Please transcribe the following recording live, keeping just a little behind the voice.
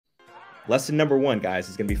Lesson number one, guys,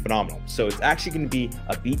 is going to be phenomenal. So it's actually going to be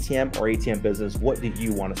a BTM or ATM business. What do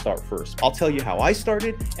you want to start first? I'll tell you how I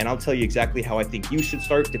started, and I'll tell you exactly how I think you should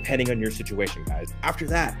start depending on your situation, guys. After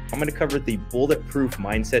that, I'm going to cover the bulletproof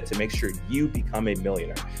mindset to make sure you become a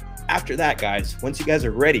millionaire. After that, guys, once you guys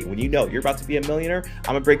are ready, when you know you're about to be a millionaire,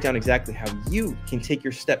 I'm going to break down exactly how you can take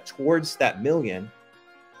your step towards that million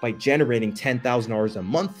by generating $10,000 a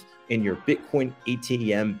month in your Bitcoin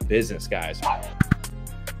ATM business, guys.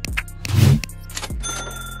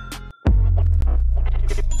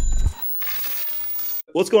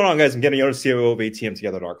 What's going on, guys? I'm getting out of COO of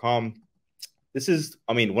ATMtogether.com. This is,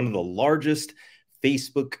 one of the largest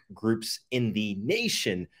Facebook groups in the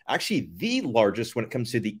nation, actually the largest when it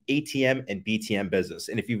comes to the ATM and BTM business.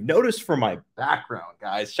 And if you've noticed from my background,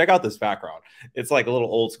 guys, check out this background. It's like a little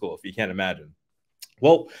old school, if you can't imagine.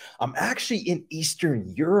 Well, I'm actually in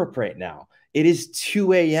Eastern Europe right now. It is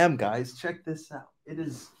 2 a.m., guys. Check this out. It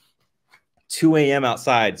is 2 a.m.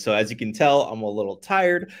 outside. So as you can tell, I'm a little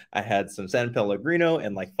tired. I had some San Pellegrino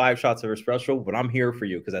and like 5 shots of espresso, but I'm here for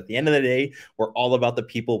you because at the end of the day, we're all about the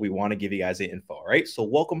people. We want to give you guys the info, all right? So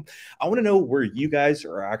welcome. I want to know where you guys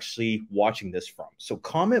are actually watching this from. So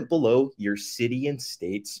comment below your city and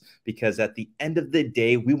states, because at the end of the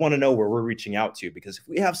day, we want to know where we're reaching out to, because if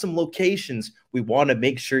we have some locations, we want to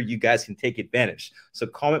make sure you guys can take advantage. So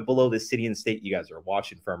comment below the city and state you guys are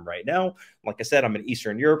watching from right now. Like I said, I'm in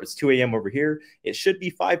Eastern Europe. It's 2 a.m. over here. It should be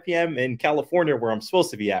 5 p.m. in California, where I'm supposed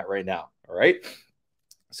to be at right now. All right.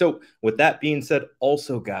 So with that being said,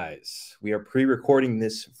 also, guys, we are pre-recording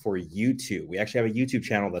this for YouTube. We actually have a YouTube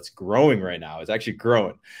channel that's growing right now. It's actually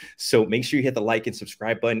growing. So make sure you hit the like and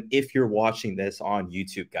subscribe button if you're watching this on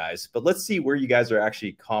YouTube, guys. But let's see where you guys are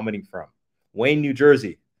actually commenting from. Wayne, New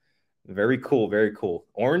Jersey. Very cool. Very cool.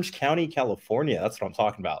 Orange County, California. That's what I'm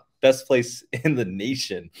talking about. Best place in the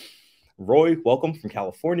nation. Roy, welcome from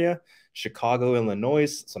California. Chicago,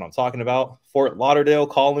 Illinois. That's what I'm talking about. Fort Lauderdale,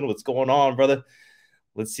 Colin, what's going on, brother?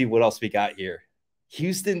 Let's see what else we got here.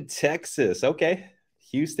 Houston, Texas. Okay.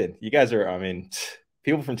 Houston. You guys are,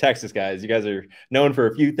 people from Texas, guys, you guys are known for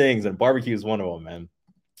a few things, and barbecue is one of them, man.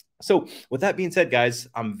 So with that being said, guys,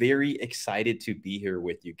 I'm very excited to be here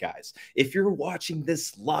with you guys. If you're watching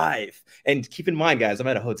this live, and keep in mind, guys, I'm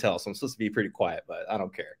at a hotel, so I'm supposed to be pretty quiet, but I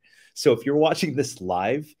don't care. So if you're watching this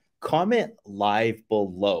live, comment live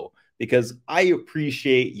below, because I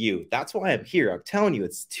appreciate you. That's why I'm here. I'm telling you,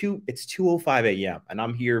 it's 2:05 a.m. and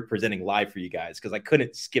I'm here presenting live for you guys because I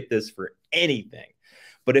couldn't skip this for anything.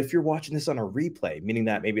 But if you're watching this on a replay, meaning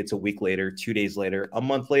that maybe it's a week later, 2 days later, a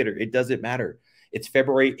month later, it doesn't matter. It's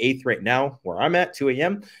February 8th right now, where I'm at, 2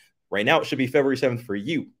 a.m. Right now, it should be February 7th for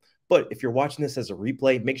you. But if you're watching this as a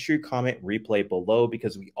replay, make sure you comment replay below,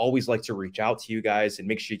 because we always like to reach out to you guys and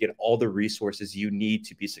make sure you get all the resources you need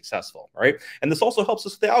to be successful, all right? And this also helps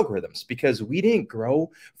us with the algorithms, because we didn't grow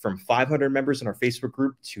from 500 members in our Facebook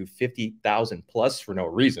group to 50,000 plus for no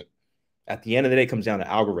reason. At the end of the day, it comes down to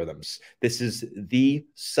algorithms. This is the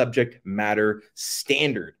subject matter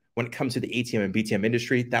standard when it comes to the ATM and BTM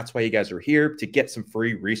industry. That's why you guys are here, to get some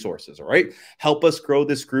free resources, all right? Help us grow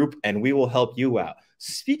this group, and we will help you out.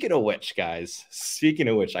 Speaking of which, guys,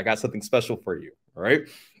 I got something special for you, all right?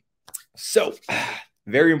 So,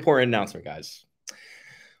 very important announcement, guys.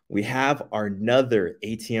 We have our another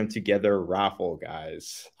ATM Together raffle,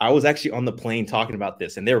 guys. I was actually on the plane talking about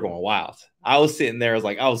this, and they were going wild. I was sitting there,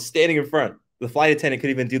 I was standing in front. The flight attendant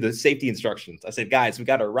couldn't even do the safety instructions. I said, guys, we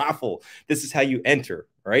got a raffle. This is how you enter,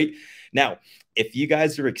 right? Now, if you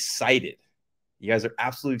guys are excited, you guys are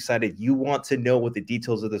absolutely excited, you want to know what the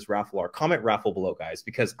details of this raffle are, comment raffle below, guys,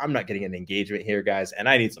 because I'm not getting an engagement here, guys, and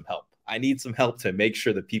I need some help. I need some help to make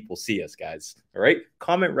sure that people see us, guys. All right?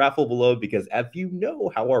 Comment raffle below, because if you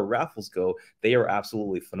know how our raffles go, they are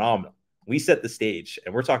absolutely phenomenal. We set the stage,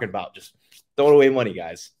 and we're talking about just throwing away money,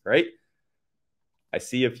 guys, right? I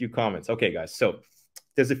see a few comments. Okay, guys, so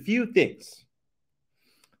there's a few things.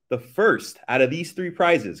 The first out of these 3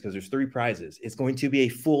 prizes, because there's 3 prizes, is going to be a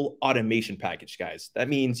full automation package, guys. That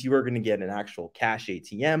means you are going to get an actual cash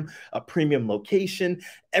ATM, a premium location,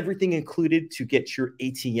 everything included to get your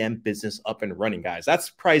ATM business up and running, guys. That's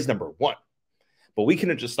prize number 1. But we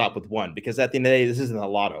couldn't just stop with 1, because at the end of the day, this isn't a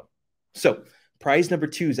lotto. So prize number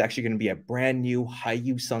 2 is actually going to be a brand new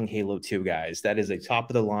Hyusung Halo 2, guys. That is a top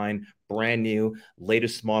of the line, brand new,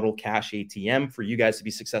 latest model cash ATM for you guys to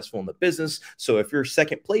be successful in the business. So if you're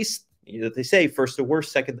second place, they say first to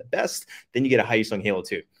worst, second to best, then you get a Hyusung Halo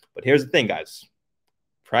 2. But here's the thing, guys.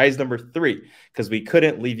 Prize number 3, because we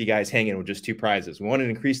couldn't leave you guys hanging with just 2 prizes. We wanted to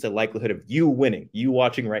increase the likelihood of you winning, you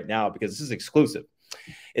watching right now, because this is exclusive.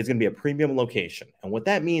 It's going to be a premium location. And what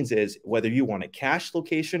that means is whether you want a cash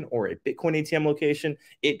location or a Bitcoin ATM location,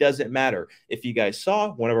 it doesn't matter. If you guys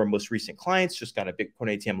saw, one of our most recent clients just got a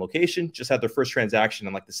Bitcoin ATM location, just had their first transaction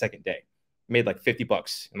in like the second day, made like 50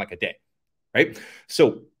 bucks in like a day, right?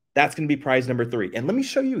 So that's going to be prize number 3. And let me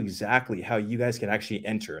show you exactly how you guys can actually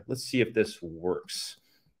enter. Let's see if this works.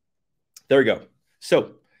 There we go.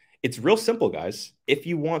 So it's real simple, guys. If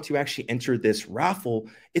you want to actually enter this raffle,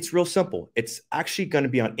 it's real simple. It's actually going to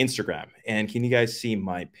be on Instagram. And can you guys see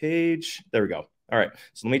my page? There we go. All right.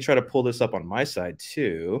 So let me try to pull this up on my side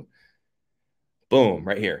too. Boom,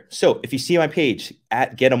 right here. So if you see my page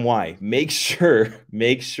at GetEmY, make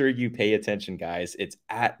sure you pay attention, guys. It's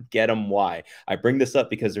at GetEmY. I bring this up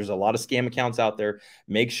because there's a lot of scam accounts out there.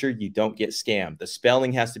 Make sure you don't get scammed. The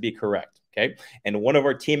spelling has to be correct, okay? And one of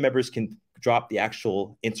our team members can drop the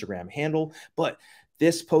actual Instagram handle, but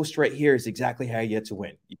this post right here is exactly how you get to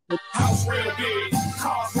win. House real big,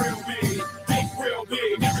 cars real big, real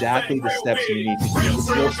big, exactly the steps you need to do. It's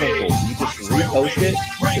real simple. You just repost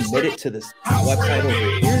it, submit it to this website over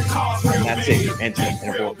here, and that's it. You enter it.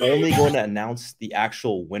 And if we're only going to announce the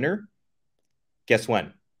actual winner, guess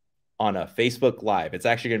when? On a Facebook Live. It's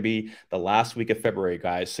actually going to be the last week of February,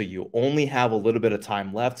 guys. So you only have a little bit of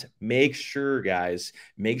time left. Make sure, guys,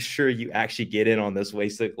 make sure you actually get in on this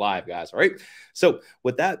Facebook Live, guys. All right. So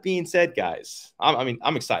with that being said, guys,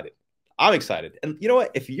 I'm excited. I'm excited. And you know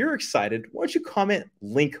what? If you're excited, why don't you comment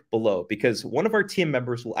link below? Because one of our team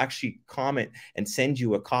members will actually comment and send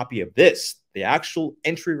you a copy of this, the actual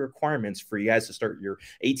entry requirements for you guys to start your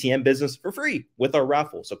ATM business for free with our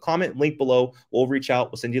raffle. So comment link below. We'll reach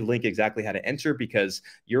out. We'll send you the link exactly how to enter, because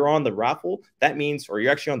you're on the raffle. That means, or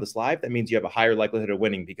you're actually on this live, that means you have a higher likelihood of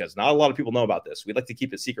winning, because not a lot of people know about this. We like to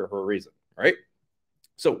keep it secret for a reason. All right.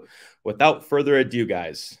 So without further ado,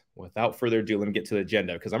 guys, let me get to the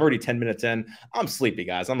agenda, because I'm already 10 minutes in. I'm sleepy,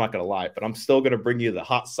 guys. I'm not going to lie, but I'm still going to bring you the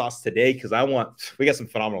hot sauce today, because we got some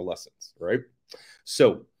phenomenal lessons, right?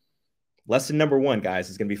 So lesson number 1,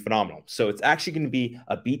 guys, is going to be phenomenal. So it's actually going to be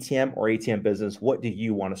a BTM or ATM business. What do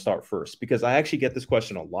you want to start first? Because I actually get this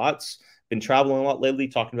question a lot. Been traveling a lot lately,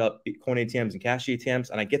 talking about Bitcoin ATMs and cash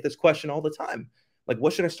ATMs, and I get this question all the time. Like,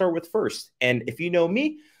 what should I start with first? And if you know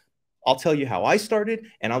me, I'll tell you how I started,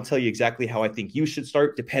 and I'll tell you exactly how I think you should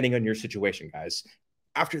start, depending on your situation, guys.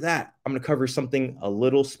 After that, I'm going to cover something a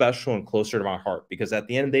little special and closer to my heart, because at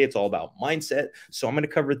the end of the day, it's all about mindset. So I'm going to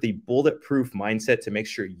cover the bulletproof mindset to make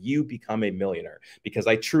sure you become a millionaire, because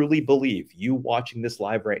I truly believe you watching this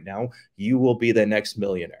live right now, you will be the next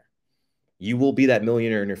millionaire. You will be that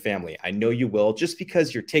millionaire in your family. I know you will, just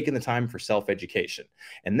because you're taking the time for self-education.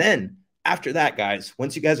 And then after that, guys,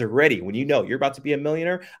 once you guys are ready, when you know you're about to be a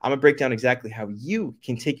millionaire, I'm going to break down exactly how you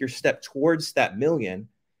can take your step towards that million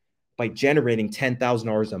by generating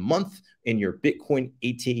 $10,000 a month in your Bitcoin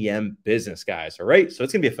ATM business, guys. All right. So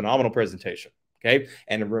it's going to be a phenomenal presentation. Okay.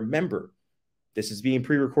 And remember, this is being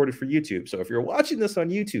pre-recorded for YouTube. So if you're watching this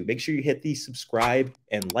on YouTube, make sure you hit the subscribe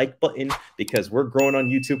and like button, because we're growing on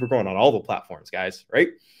YouTube. We're growing on all the platforms, guys. Right.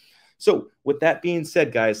 So with that being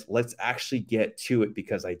said, guys, let's actually get to it,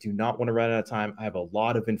 because I do not want to run out of time. I have a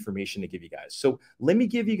lot of information to give you guys. So let me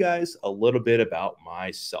give you guys a little bit about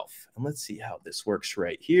myself, and let's see how this works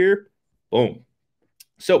right here. Boom.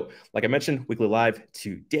 So like I mentioned, weekly live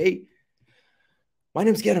today. My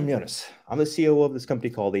name is GetEmY. I'm the CEO of this company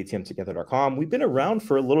called ATMtogether.com. We've been around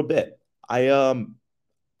for a little bit. I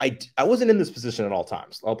wasn't in this position at all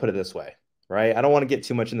times. I'll put it this way. Right? I don't want to get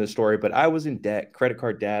too much in this story, but I was in debt, credit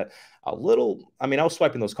card debt, I was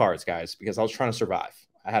swiping those cards, guys, because I was trying to survive.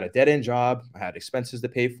 I had a dead-end job. I had expenses to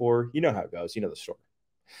pay for. You know how it goes. You know the story.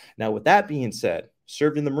 Now, with that being said,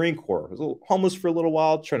 served in the Marine Corps. I was a little homeless for a little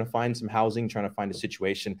while, trying to find some housing, trying to find a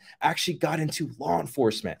situation. Actually got into law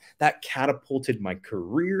enforcement. That catapulted my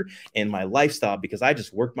career and my lifestyle, because I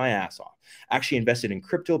just worked my ass off. Actually invested in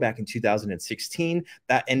crypto back in 2016.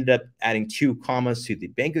 That ended up adding 2 commas to the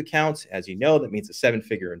bank account. As you know, that means a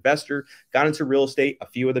 7-figure investor. Got into real estate, a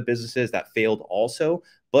few of the businesses that failed also.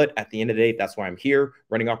 But at the end of the day, that's why I'm here,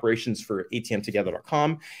 running operations for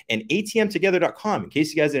ATMtogether.com. And ATMtogether.com, in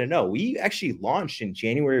case you guys didn't know, we actually launched in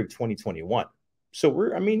January of 2021. So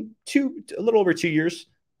we're, a little over 2 years,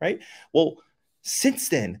 right? Well, since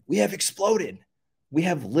then, we have exploded. We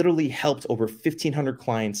have literally helped over 1,500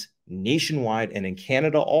 clients nationwide, and in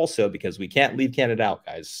Canada also, because we can't leave Canada out,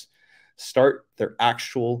 guys, start their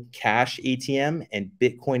actual cash ATM and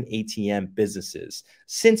Bitcoin ATM businesses.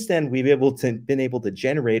 Since then, we've been able to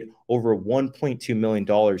generate over $1.2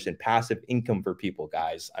 million in passive income for people,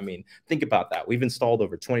 guys. I mean, think about that. We've installed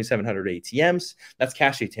over 2,700 ATMs. That's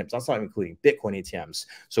cash ATMs. That's not including Bitcoin ATMs.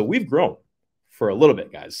 So we've grown for a little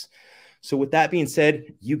bit, guys. So with that being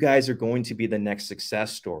said, you guys are going to be the next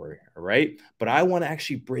success story, all right? But I want to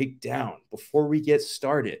actually break down before we get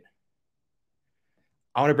started.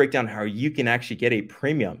 I want to break down how you can actually get a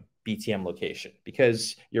premium BTM location,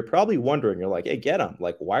 because you're probably wondering, you're like, hey, get them.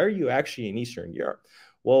 Like, why are you actually in Eastern Europe?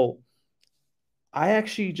 Well, I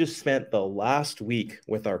actually just spent the last week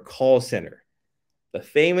with our call center, the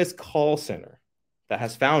famous call center that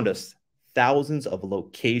has found us thousands of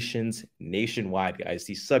locations nationwide, guys.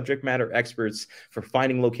 These subject matter experts for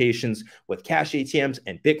finding locations with cash ATMs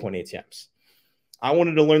and Bitcoin ATMs. I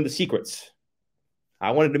wanted to learn the secrets.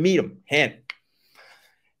 I wanted to meet them,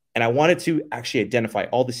 and I wanted to actually identify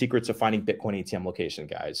all the secrets of finding Bitcoin ATM location,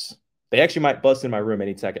 guys. They actually might bust in my room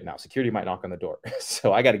any second now. Security might knock on the door.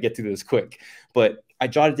 So I got to get through this quick. But I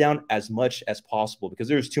jotted down as much as possible because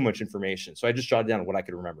there's too much information. So I just jotted down what I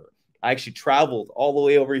could remember. I actually traveled all the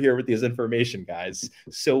way over here with this information, guys.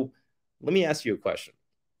 So let me ask you a question.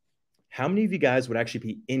 How many of you guys would actually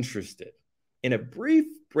be interested in a brief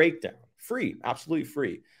breakdown, free, absolutely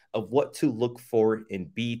free, of what to look for in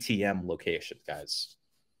BTM location, guys?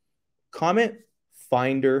 Comment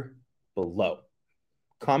finder below.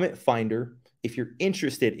 Comment finder if you're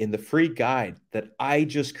interested in the free guide that I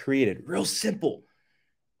just created. Real simple,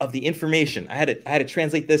 of the information. I had to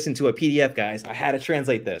translate this into a PDF, guys. I had to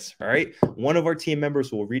translate this. All right. One of our team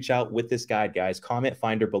members will reach out with this guide, guys. Comment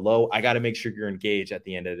finder below. I got to make sure you're engaged at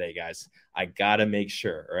the end of the day, guys. I got to make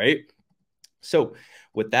sure. All right. So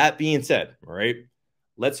with that being said, all right,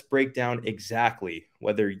 let's break down exactly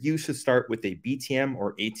whether you should start with a BTM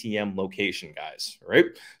or ATM location, guys. All right.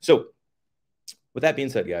 So with that being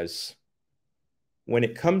said, guys, when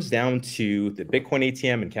it comes down to the Bitcoin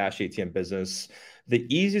ATM and cash ATM business, the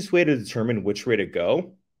easiest way to determine which way to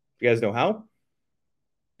go, you guys know how?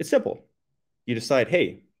 It's simple. You decide,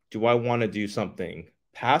 hey, do I want to do something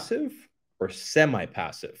passive or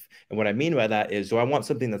semi-passive? And what I mean by that is, do I want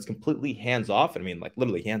something that's completely hands-off? I mean, like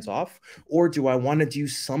literally hands-off. Or do I want to do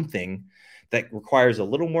something that requires a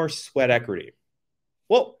little more sweat equity?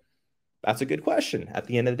 Well, that's a good question at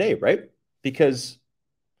the end of the day, right? Because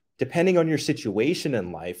depending on your situation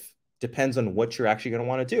in life, depends on what you're actually going to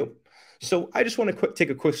want to do. So I just want to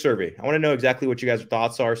take a quick survey. I want to know exactly what you guys'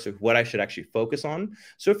 thoughts are, so what I should actually focus on.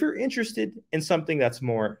 So if you're interested in something that's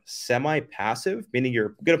more semi-passive, meaning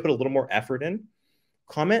you're going to put a little more effort in,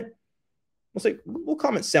 comment. We'll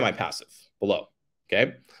comment semi-passive below,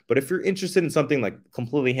 okay? But if you're interested in something like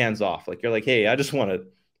completely hands-off, like you're like, hey, I just want to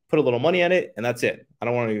put a little money on it and that's it. I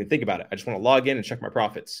don't want to even think about it. I just want to log in and check my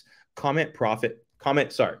profits. Comment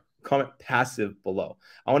passive below.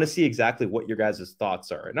 I want to see exactly what your guys'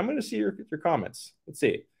 thoughts are. And I'm going to see your comments. Let's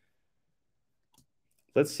see.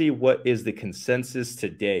 Let's see what is the consensus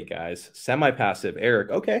today, guys. Semi-passive.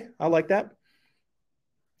 Eric. Okay. I like that.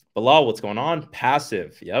 Bilal, what's going on?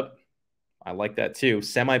 Passive. Yep. I like that too.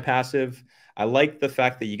 Semi-passive. I like the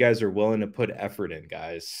fact that you guys are willing to put effort in,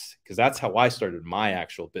 guys, because that's how I started my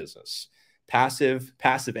actual business. Passive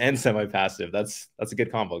and semi-passive. That's a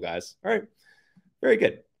good combo, guys. All right. Very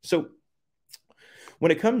good. So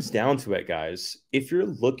when it comes down to it, guys, if you're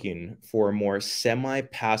looking for a more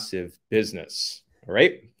semi-passive business, all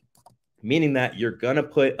right, meaning that you're going to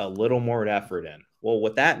put a little more effort in. Well,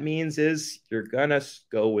 what that means is you're going to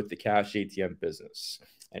go with the cash ATM business.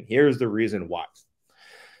 And here's the reason why.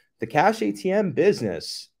 The cash ATM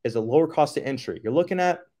business is a lower cost of entry. You're looking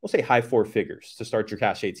at, we'll say, high four figures to start your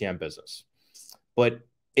cash ATM business. But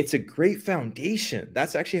it's a great foundation.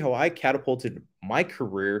 That's actually how I catapulted my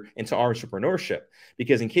career into entrepreneurship.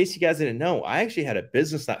 Because in case you guys didn't know, I actually had a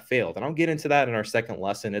business that failed. And I'll get into that in our second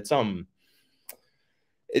lesson. It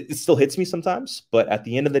still hits me sometimes, but at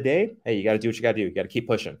the end of the day, hey, you got to do what you got to do. You got to keep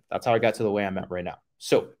pushing. That's how I got to the way I'm at right now.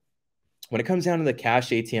 So when it comes down to the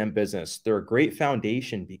cash ATM business, they're a great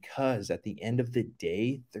foundation because at the end of the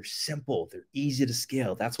day, they're simple. They're easy to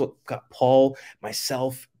scale. That's what got Paul,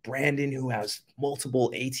 myself, Brandon, who has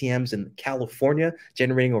multiple ATMs in California,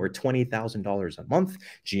 generating over $20,000 a month.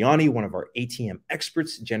 Gianni, one of our ATM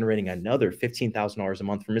experts, generating another $15,000 a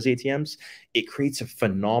month from his ATMs. It creates a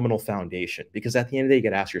phenomenal foundation because at the end of the day, you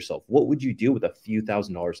got to ask yourself, what would you do with a few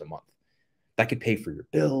 $1,000s a month? That could pay for your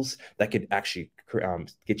bills. That could actually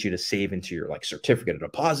get you to save into your certificate of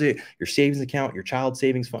deposit, your savings account, your child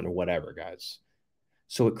savings fund, or whatever, guys.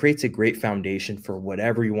 So it creates a great foundation for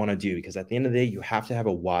whatever you want to do, because at the end of the day, you have to have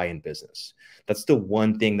a why in business. That's the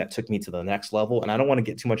one thing that took me to the next level. And I don't want to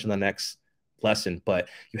get too much in the next lesson, but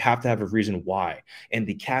you have to have a reason why. And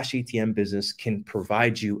the cash ATM business can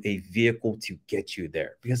provide you a vehicle to get you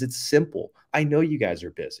there because it's simple. I know you guys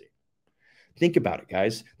are busy. Think about it,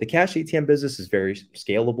 guys. The cash ATM business is very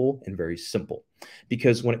scalable and very simple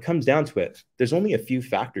because when it comes down to it, there's only a few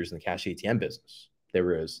factors in the cash ATM business.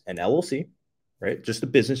 There is an LLC, right? Just the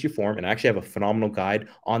business you form. And I actually have a phenomenal guide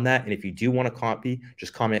on that. And if you do want to copy,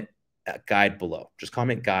 just comment guide below. Just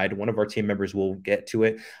comment guide. One of our team members will get to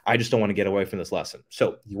it. I just don't want to get away from this lesson.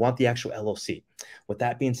 So you want the actual LLC. With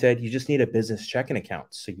that being said, you just need a business checking account.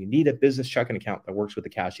 So you need a business checking account that works with the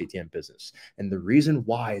cash ATM business. And the reason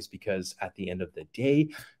why is because at the end of the day,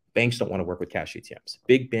 banks don't want to work with cash ATMs.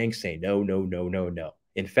 Big banks say no, no, no, no, no.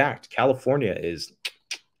 In fact, California is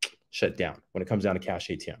shut down when it comes down to cash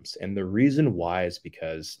ATMs. And the reason why is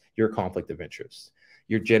because you're a conflict of interest.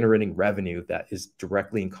 You're generating revenue that is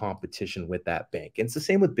directly in competition with that bank. And it's the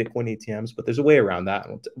same with Bitcoin ATMs, but there's a way around that.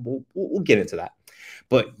 We'll get into that.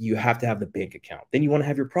 But you have to have the bank account. Then you want to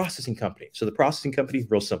have your processing company. So the processing company,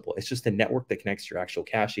 real simple. It's just a network that connects your actual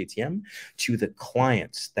cash ATM to the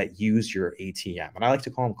clients that use your ATM. And I like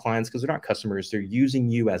to call them clients because they're not customers. They're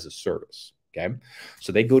using you as a service. Okay.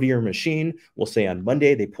 So they go to your machine. We'll say on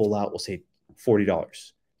Monday, they pull out, we'll say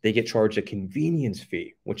 $40. They get charged a convenience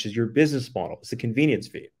fee, which is your business model. It's a convenience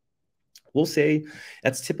fee. We'll say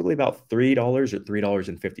that's typically about $3 or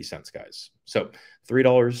 $3.50, guys. So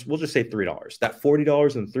 $3, we'll just say $3. That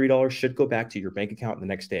 $40 and $3 should go back to your bank account the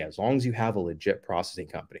next day, as long as you have a legit processing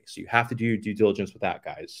company. So you have to do due diligence with that,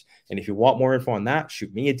 guys. And if you want more info on that,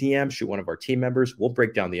 shoot me a DM, shoot one of our team members. We'll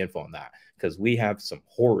break down the info on that because we have some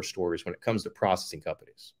horror stories when it comes to processing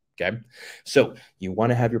companies. Okay. So you want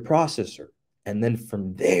to have your processor. And then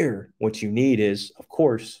from there, what you need is, of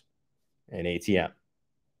course, an ATM.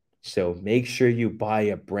 So make sure you buy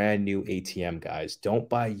a brand new ATM, guys. Don't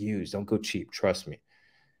buy used. Don't go cheap. Trust me.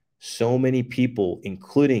 So many people,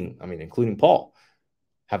 including Paul,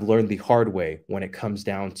 have learned the hard way when it comes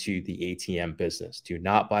down to the ATM business. Do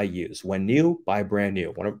not buy used. When new, buy brand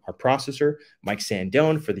new. One of our processor, Mike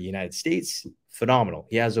Sandone for the United States, phenomenal.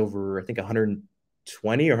 He has over, I think,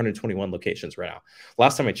 120 or 121 locations right now.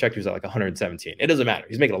 Last time I checked, he was at like 117. It doesn't matter.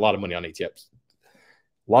 He's making a lot of money on ATMs.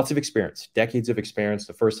 Lots of experience, decades of experience.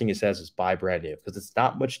 The first thing he says is buy brand new because it's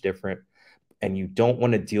not much different. And you don't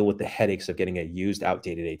want to deal with the headaches of getting a used,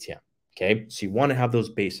 outdated ATM. Okay. So you want to have those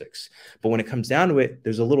basics. But when it comes down to it,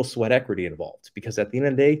 there's a little sweat equity involved because at the end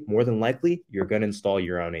of the day, more than likely, you're going to install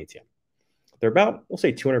your own ATM. They're about, we'll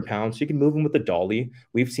say 200 pounds. So you can move them with the dolly.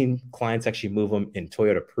 We've seen clients actually move them in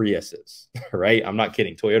Toyota Priuses, right? I'm not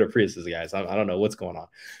kidding. Toyota Priuses, guys. I don't know what's going on,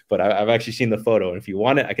 but I've actually seen the photo. And if you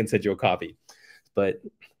want it, I can send you a copy. But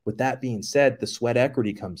with that being said, the sweat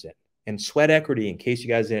equity comes in. And sweat equity, in case you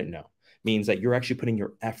guys didn't know, means that you're actually putting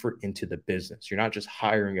your effort into the business. You're not just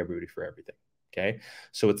hiring everybody for everything. Okay.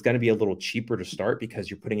 So it's going to be a little cheaper to start because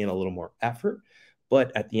you're putting in a little more effort.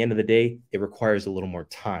 But at the end of the day, it requires a little more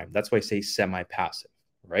time. That's why I say semi-passive,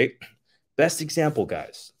 right? Best example,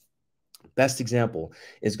 guys. Best example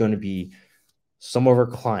is going to be some of our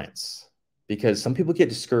clients, because some people get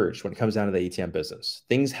discouraged when it comes down to the ATM business.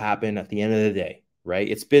 Things happen at the end of the day, right?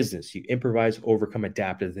 It's business. You improvise, overcome,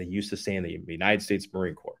 adapt, as they used to say in the United States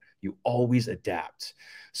Marine Corps. You always adapt.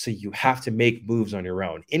 So you have to make moves on your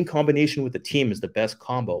own. In combination with the team is the best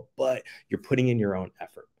combo, but you're putting in your own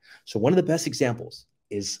effort. So one of the best examples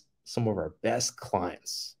is some of our best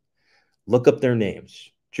clients. Look up their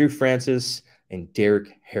names, Drew Francis and Derek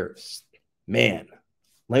Harris. Man,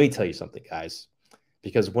 let me tell you something, guys,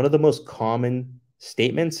 because one of the most common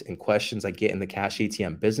statements and questions I get in the cash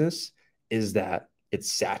ATM business is that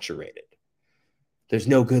it's saturated. There's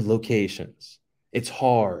no good locations. It's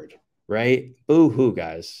hard, right? Boo-hoo,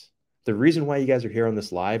 guys. The reason why you guys are here on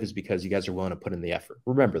this live is because you guys are willing to put in the effort.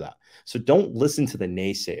 Remember that. So don't listen to the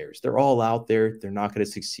naysayers. They're all out there. They're not going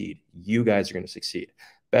to succeed. You guys are going to succeed.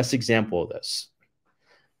 Best example of this,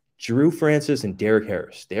 Drew Francis and Derek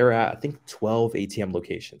Harris. They're at, I think, 12 ATM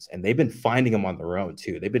locations, and they've been finding them on their own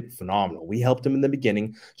too. They've been phenomenal. We helped them in the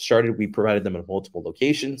beginning, we provided them in multiple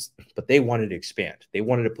locations, but they wanted to expand. They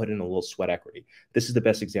wanted to put in a little sweat equity. This is the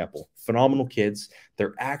best example. Phenomenal kids.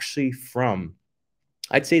 They're actually from,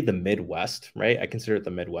 I'd say, the Midwest, right? I consider it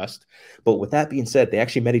the Midwest. But with that being said, they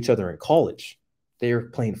actually met each other in college. They were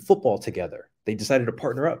playing football together. They decided to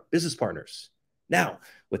partner up, business partners. Now,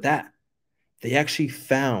 with that, they actually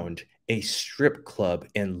found a strip club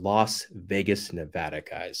in Las Vegas, Nevada,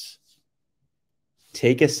 guys.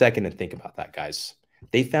 Take a second and think about that, guys.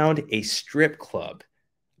 They found a strip club.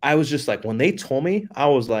 I was just like, when they told me, I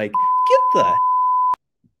was like, I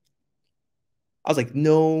was like,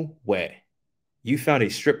 no way. You found a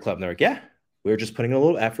strip club. And they're like, yeah, we were just putting a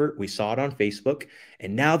little effort. We saw it on Facebook.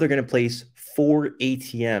 And now they're going to place 4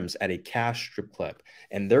 ATMs at a cash strip club.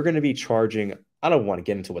 And they're going to be charging I don't want to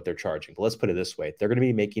get into what they're charging, but let's put it this way. They're going to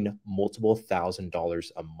be making multiple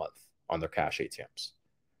 $1,000s a month on their cash ATMs.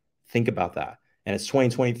 Think about that. And it's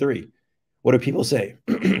 2023. What do people say?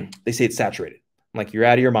 They say it's saturated. I'm like, you're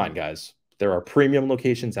out of your mind, guys. There are premium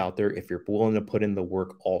locations out there if you're willing to put in the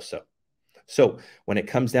work also. So when it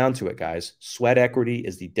comes down to it, guys, sweat equity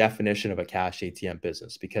is the definition of a cash ATM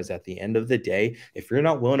business, because at the end of the day, if you're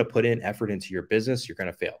not willing to put in effort into your business, you're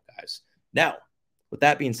going to fail, guys. Now, with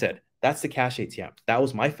that being said, that's the cash ATM. That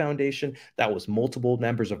was my foundation. That was multiple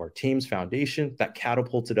members of our team's foundation that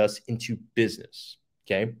catapulted us into business.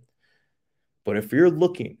 Okay. But if you're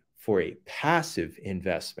looking for a passive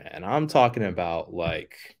investment, and I'm talking about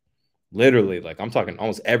like literally, like I'm talking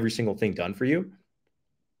almost every single thing done for you,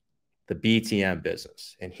 the BTM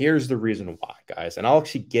business. And here's the reason why, guys. And I'll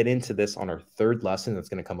actually get into this on our third lesson that's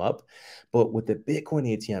going to come up. But with the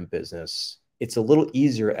Bitcoin ATM business, it's a little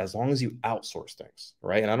easier as long as you outsource things,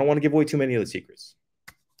 right? And I don't want to give away too many of the secrets.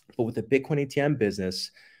 But with the Bitcoin ATM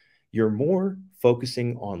business, you're more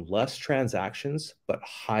focusing on less transactions, but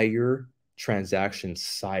higher transaction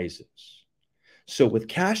sizes. So with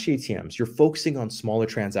cash ATMs, you're focusing on smaller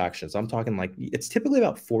transactions. I'm talking like it's typically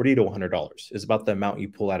about $40 to $100 is about the amount you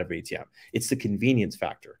pull out of ATM. It's the convenience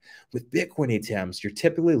factor. With Bitcoin ATMs, you're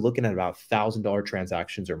typically looking at about $1,000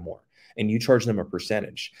 transactions or more, and you charge them a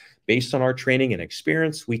percentage. Based on our training and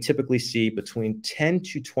experience, we typically see between 10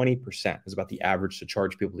 to 20% is about the average to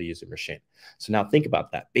charge people to use a machine. So now think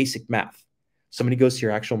about that. Basic math. Somebody goes to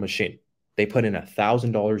your actual machine. They put in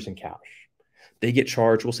 $1,000 in cash. They get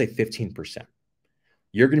charged, we'll say 15%.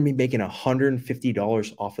 You're going to be making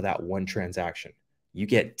 $150 off of that one transaction. You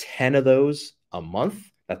get 10 of those a month.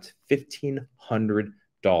 That's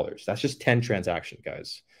 $1,500. That's just 10 transactions,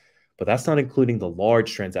 guys. But that's not including the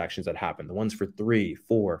large transactions that happen, the ones for $3,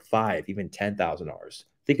 $4, $5, even $10,000.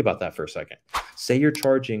 Think about that for a second. Say you're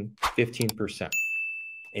charging 15%,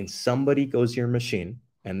 and somebody goes to your machine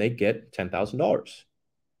and they get $10,000.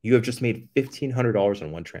 You have just made $1,500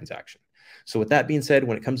 on one transaction. So with that being said,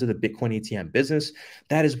 when it comes to the Bitcoin ATM business,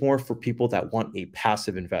 that is more for people that want a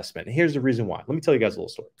passive investment. And here's the reason why. Let me tell you guys a little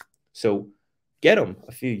story. So Get 'em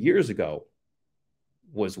a few years ago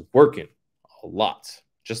was working a lot,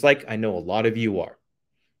 just like I know a lot of you are.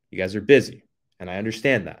 You guys are busy, and I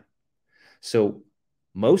understand that. So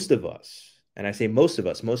most of us, and I say most of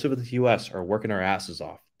us, most of the US are working our asses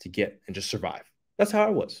off to get and just survive. That's how I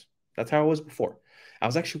was. That's how I was before. I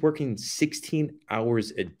was actually working 16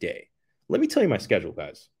 hours a day. Let me tell you my schedule,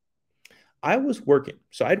 guys. I was working.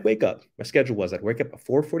 So I'd wake up. My schedule was I'd wake up at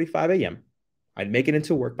 4:45 a.m. I'd make it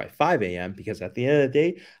into work by 5 a.m. because at the end of the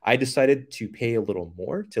day, I decided to pay a little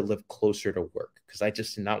more to live closer to work because I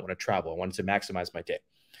just did not want to travel. I wanted to maximize my day.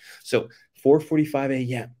 So 4:45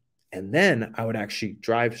 a.m. And then I would actually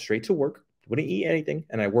drive straight to work, wouldn't eat anything,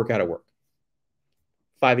 and I'd work out at work.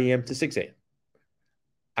 5 a.m. to 6 a.m.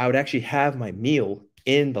 I would actually have my meal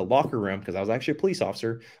in the locker room because I was actually a police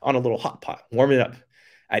officer on a little hot pot, warm it up.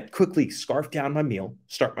 I'd quickly scarf down my meal,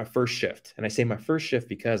 start my first shift. And I say my first shift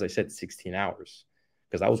because I said 16 hours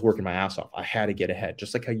because I was working my ass off. I had to get ahead,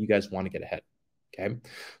 just like how you guys want to get ahead. Okay.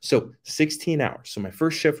 So 16 hours. So my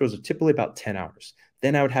first shift was typically about 10 hours.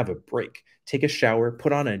 Then I would have a break, take a shower,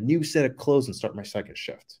 put on a new set of clothes and start my second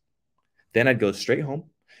shift. Then I'd go straight home,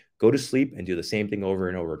 go to sleep, and do the same thing over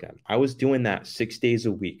and over again. I was doing that 6 days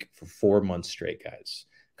a week for 4 months straight, guys,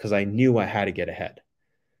 because I knew I had to get ahead.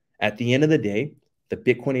 At the end of the day, the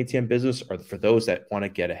Bitcoin ATM business are for those that want to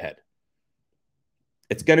get ahead.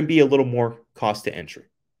 It's going to be a little more cost to entry.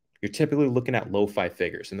 You're typically looking at low 5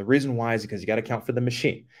 figures. And the reason why is because you got to account for the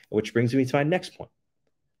machine, which brings me to my next point.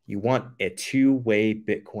 You want a two-way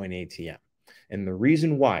Bitcoin ATM. And the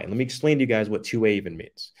reason why, let me explain to you guys what two-way even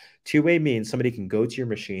means. Two-way means somebody can go to your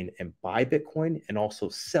machine and buy Bitcoin and also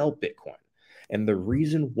sell Bitcoin. And the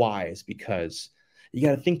reason why is because you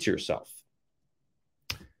got to think to yourself,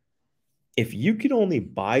 if you could only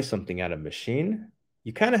buy something at a machine,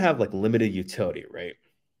 you kind of have like limited utility, right?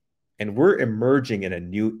 And we're emerging in a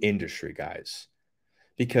new industry, guys,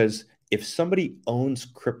 because if somebody owns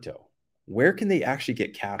crypto, where can they actually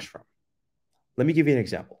get cash from? Let me give you an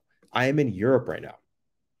example. I am in Europe right now.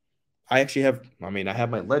 I have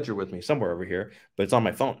my ledger with me somewhere over here, but it's on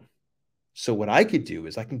my phone. So what I could do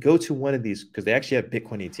is I can go to one of these, because they actually have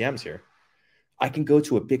Bitcoin ATMs here. I can go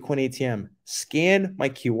to a Bitcoin ATM, scan my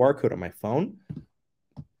QR code on my phone,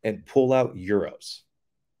 and pull out euros.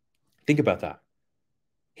 Think about that.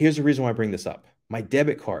 Here's the reason why I bring this up. My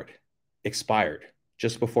debit card expired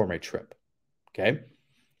just before my trip. Okay.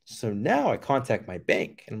 So now I contact my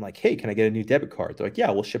bank and I'm like, hey, can I get a new debit card? They're like, yeah,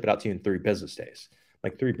 we'll ship it out to you in 3 business days.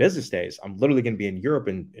 Like 3 business days, I'm literally going to be in Europe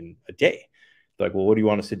in a day. They're like, well, what do you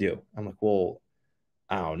want us to do? I'm like, well,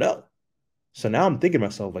 I don't know. So now I'm thinking to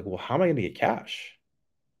myself, like, well, how am I going to get cash?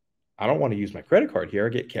 I don't want to use my credit card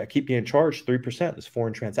here. I keep getting charged 3%, this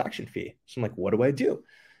foreign transaction fee. So I'm like, what do I do?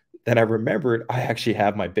 Then I remembered I actually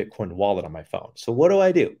have my Bitcoin wallet on my phone. So what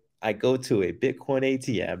do? I go to a Bitcoin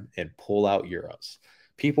ATM and pull out euros.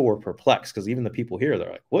 People were perplexed because even the people here,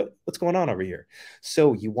 they're like, what's going on over here?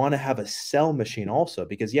 So you want to have a sell machine also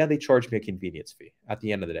because, yeah, they charge me a convenience fee at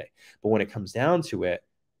the end of the day. But when it comes down to it,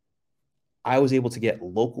 I was able to get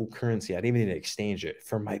local currency. I didn't even need to exchange it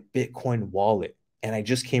from my Bitcoin wallet. And I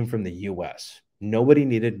just came from the US. Nobody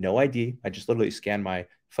needed no ID. I just literally scanned my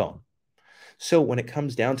phone. So when it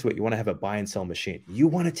comes down to it, you want to have a buy and sell machine. You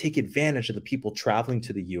want to take advantage of the people traveling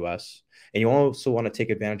to the US, and you also want to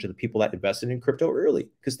take advantage of the people that invested in crypto early.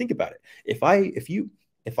 Because think about it. If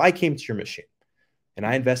I came to your machine and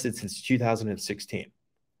I invested since 2016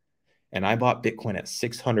 and I bought Bitcoin at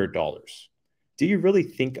 $600, do you really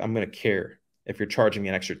think I'm going to care if you're charging me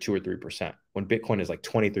an extra 2 or 3% when Bitcoin is like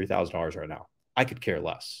 $23,000 right now? I could care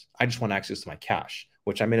less. I just want access to my cash,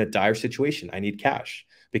 which I'm in a dire situation. I need cash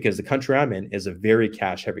because the country I'm in is a very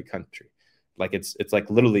cash heavy country. Like it's like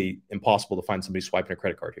literally impossible to find somebody swiping a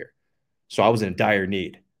credit card here. So I was in dire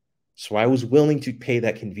need. So I was willing to pay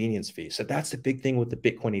that convenience fee. So that's the big thing with the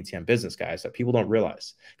Bitcoin ATM business, guys, that people don't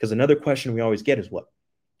realize. Because another question we always get is what?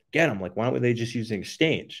 Again, I'm like, why don't they just use an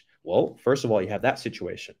exchange? Well, first of all, you have that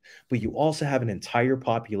situation, but you also have an entire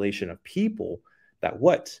population of people that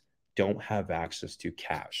what? Don't have access to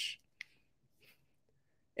cash.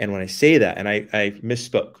 And when I say that, and I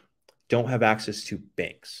misspoke, don't have access to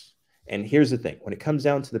banks. And here's the thing, when it comes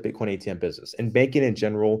down to the Bitcoin ATM business and banking in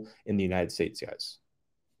general in the United States, guys,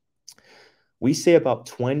 we say about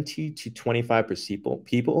 20 to 25%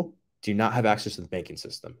 people do not have access to the banking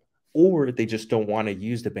system, or they just don't want to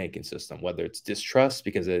use the banking system, whether it's distrust,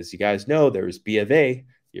 because as you guys know, there's B of A,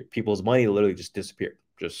 people's money literally just disappeared.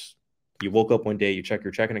 Just you woke up one day, you check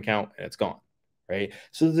your checking account, and it's gone, right?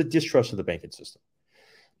 So there's a distrust of the banking system.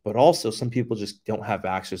 But also some people just don't have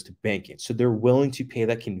access to banking. So they're willing to pay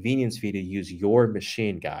that convenience fee to use your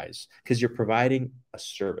machine, guys, because you're providing a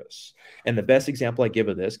service. And the best example I give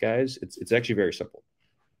of this, guys, it's actually very simple.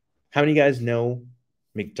 How many of you guys know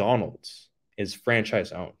McDonald's is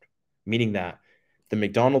franchise owned? Meaning that the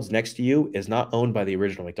McDonald's next to you is not owned by the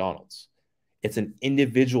original McDonald's. It's an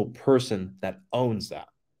individual person that owns that.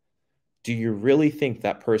 Do you really think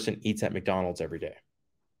that person eats at McDonald's every day?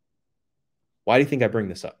 Why do you think I bring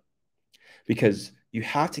this up? Because you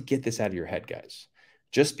have to get this out of your head, guys.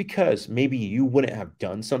 Just because maybe you wouldn't have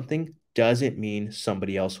done something doesn't mean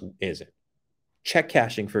somebody else isn't. Check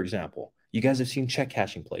cashing, for example. You guys have seen check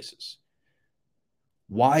cashing places.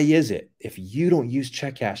 Why is it if you don't use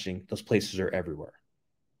check cashing, those places are everywhere?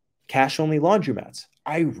 Cash-only laundromats.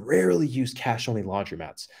 I rarely use cash-only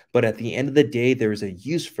laundromats, but at the end of the day, there's a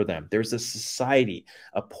use for them. There's a society,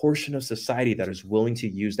 a portion of society that is willing to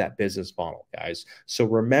use that business model, guys. So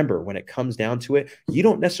remember, when it comes down to it, you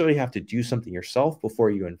don't necessarily have to do something yourself before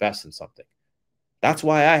you invest in something. That's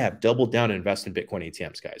why I have doubled down and invest in Bitcoin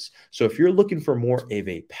ATMs, guys. So if you're looking for more of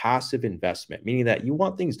a passive investment, meaning that you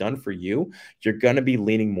want things done for you, you're going to be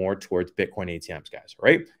leaning more towards Bitcoin ATMs, guys,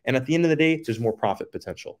 right? And at the end of the day, there's more profit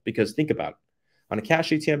potential because think about it. On a cash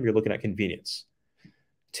ATM, you're looking at convenience.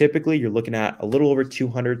 Typically, you're looking at a little over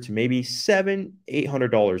 $200 to maybe $700,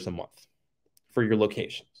 $800 a month for your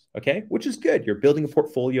locations. Okay, which is good. You're building a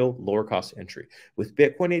portfolio, lower cost entry. With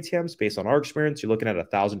Bitcoin ATMs, based on our experience, you're looking at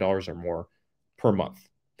 $1,000 or more per month,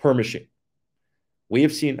 per machine. We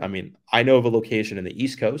have seen, I know of a location in the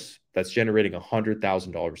East Coast that's generating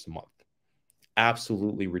 $100,000 a month.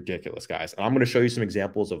 Absolutely ridiculous, guys. And I'm going to show you some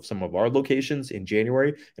examples of some of our locations in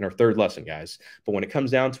January in our third lesson, guys. But when it comes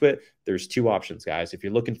down to it, there's two options, guys. If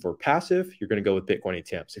you're looking for passive, you're going to go with Bitcoin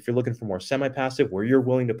ATMs. If you're looking for more semi-passive, where you're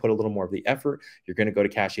willing to put a little more of the effort, you're going to go to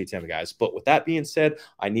cash ATM, guys. But with that being said,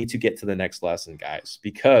 I need to get to the next lesson, guys,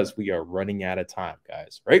 because we are running out of time,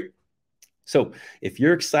 guys, right? So if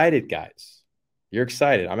you're excited, guys, you're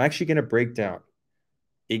excited. I'm actually going to break down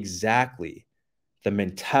exactly the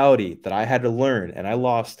mentality that I had to learn, and I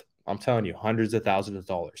lost, I'm telling you, hundreds of thousands of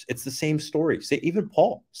dollars. It's the same story. Even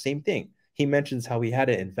Paul, same thing. He mentions how he had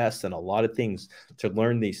to invest in a lot of things to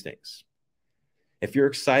learn these things. If you're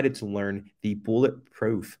excited to learn the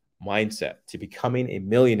bulletproof mindset to becoming a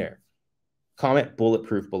millionaire, comment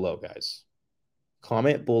bulletproof below, guys.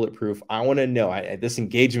 Comment bulletproof. I want to know. This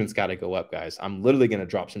engagement's got to go up, guys. I'm literally going to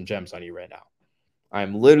drop some gems on you right now.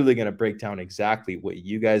 I'm literally going to break down exactly what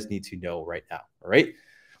you guys need to know right now. All right.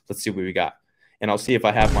 Let's see what we got. And I'll see if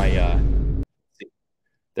I have my,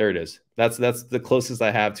 there it is. That's the closest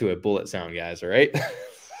I have to a bullet sound, guys. All right.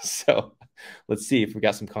 So let's see if we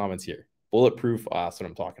got some comments here. Bulletproof. That's what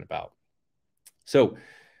I'm talking about. So,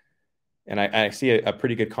 and I see a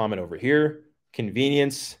pretty good comment over here.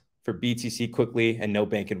 Convenience for BTC quickly and no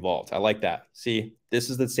bank involved. I like that. See, this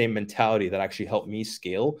is the same mentality that actually helped me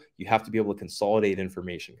scale. You have to be able to consolidate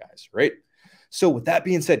information, guys, right? So with that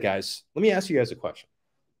being said, guys, let me ask you guys a question,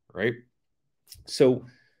 right? So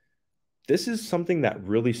this is something that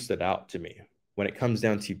really stood out to me when it comes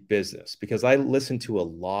down to business, because I listen to a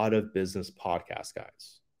lot of business podcasts,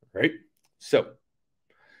 guys, right? So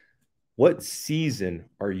what season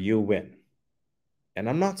are you in? And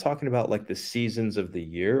I'm not talking about like the seasons of the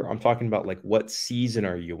year. I'm talking about like what season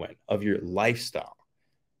are you in of your lifestyle?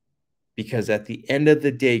 Because at the end of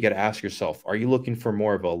the day, you got to ask yourself, are you looking for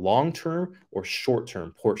more of a long-term or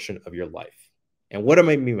short-term portion of your life? And what do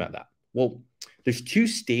I mean by that? Well, there's two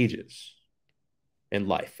stages in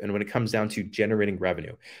life. And when it comes down to generating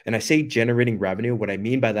revenue, and I say generating revenue, what I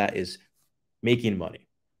mean by that is making money,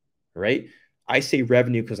 right? I say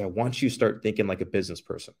revenue because I want you to start thinking like a business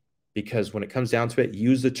person. Because when it comes down to it,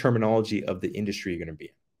 use the terminology of the industry you're going to be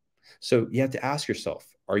in. So you have to ask yourself,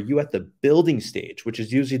 are you at the building stage, which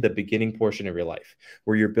is usually the beginning portion of your life,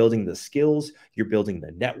 where you're building the skills, you're building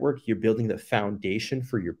the network, you're building the foundation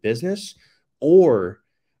for your business? Or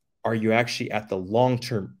are you actually at the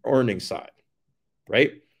long-term earning side,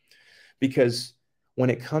 right? Because when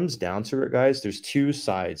it comes down to it, guys, there's two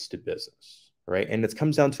sides to business, right? And it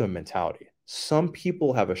comes down to a mentality. Some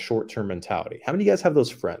people have a short-term mentality. How many of you guys have those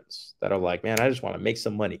friends that are like, man, I just want to make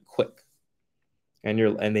some money quick? And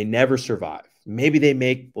they never survive. Maybe they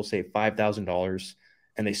make, we'll say $5,000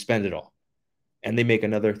 and they spend it all. And they make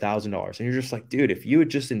another $1,000. And you're just like, dude, if you had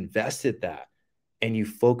just invested that and you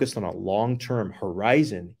focused on a long-term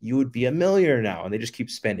horizon, you would be a millionaire now. And they just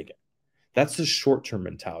keep spending it. That's the short-term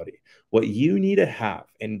mentality. What you need to have,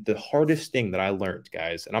 and the hardest thing that I learned,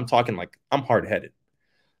 guys, and I'm talking like I'm hard-headed.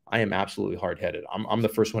 I am absolutely hard-headed. I'm the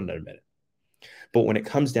first one to admit it. But when it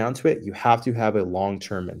comes down to it, you have to have a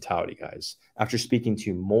long-term mentality, guys. After speaking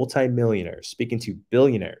to multimillionaires, speaking to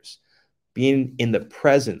billionaires, being in the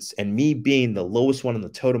presence, and me being the lowest one on the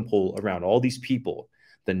totem pole around all these people,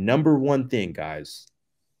 the number one thing, guys,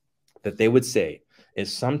 that they would say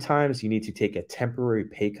is sometimes you need to take a temporary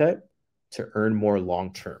pay cut to earn more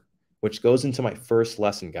long-term, which goes into my first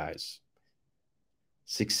lesson, guys.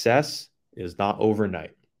 Success is not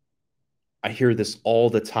overnight. I hear this all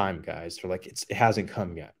the time, guys. They're like, it hasn't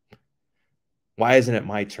come yet. Why isn't it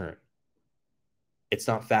my turn? It's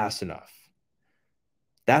not fast enough.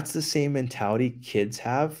 That's the same mentality kids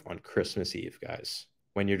have on Christmas Eve, guys.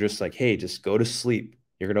 When you're just like, hey, just go to sleep.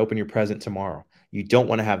 You're going to open your present tomorrow. You don't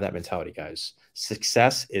want to have that mentality, guys.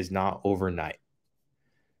 Success is not overnight.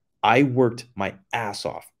 I worked my ass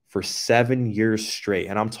off for 7 years straight.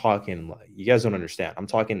 And I'm talking, you guys don't understand. I'm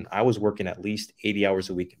talking, I was working at least 80 hours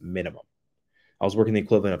a week minimum. I was working the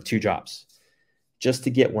equivalent of 2 jobs just to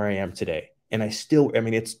get where I am today. And I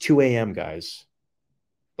mean, it's 2 a.m., guys.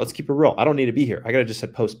 Let's keep it real. I don't need to be here. I got to just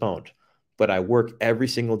have postponed. But I work every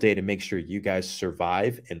single day to make sure you guys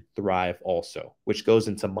survive and thrive also, which goes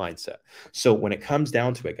into mindset. So when it comes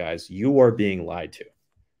down to it, guys, you are being lied to.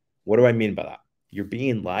 What do I mean by that? You're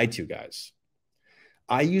being lied to, guys.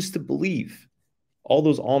 I used to believe all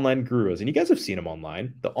those online gurus, and you guys have seen them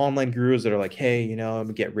online, the online gurus that are like, hey, I'm going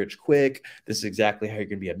to get rich quick. This is exactly how you're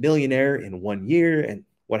going to be a millionaire in 1 year. And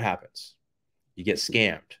what happens? You get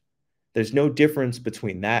scammed. There's no difference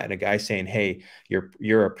between that and a guy saying, hey,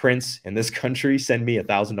 you're a prince in this country. Send me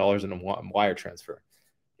 $1,000 in a wire transfer.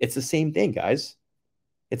 It's the same thing, guys.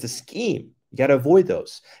 It's a scheme. You got to avoid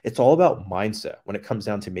those. It's all about mindset when it comes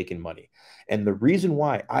down to making money. And the reason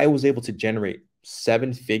why I was able to generate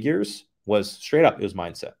 7 figures was straight up, it was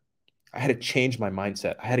mindset. I had to change my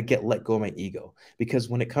mindset. I had to let go of my ego, because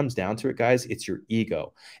when it comes down to it, guys, it's your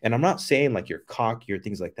ego. And I'm not saying like your cock, your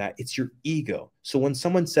things like that. It's your ego. So when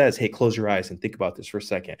someone says, hey, close your eyes and think about this for a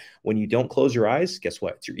second, when you don't close your eyes, guess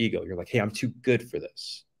what? It's your ego. You're like, hey, I'm too good for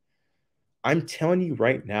this. I'm telling you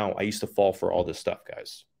right now, I used to fall for all this stuff,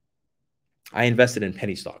 guys. I invested in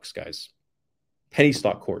penny stocks, guys. Penny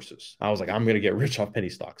stock courses. I was like, I'm going to get rich off penny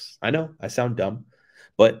stocks. I know I sound dumb,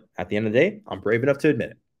 but at the end of the day, I'm brave enough to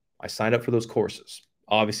admit it. I signed up for those courses.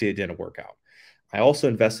 Obviously, it didn't work out. I also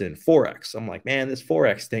invested in Forex. I'm like, man, this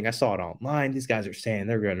Forex thing, I saw it online. These guys are saying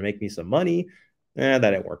they're going to make me some money. That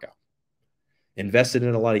didn't work out. Invested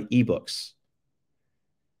in a lot of ebooks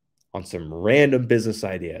on some random business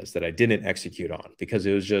ideas that I didn't execute on, because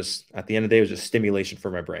it was just, at the end of the day, it was just stimulation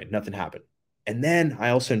for my brain. Nothing happened. And then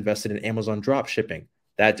I also invested in Amazon drop shipping.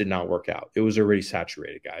 That did not work out. It was already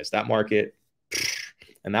saturated, guys. That market,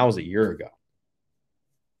 and that was a year ago.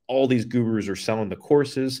 All these gurus are selling the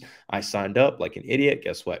courses. I signed up like an idiot.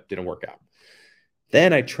 Guess what? Didn't work out.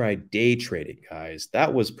 Then I tried day trading, guys.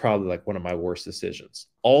 That was probably like one of my worst decisions.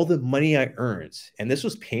 All the money I earned, and this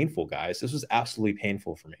was painful, guys. This was absolutely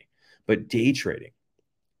painful for me. But day trading,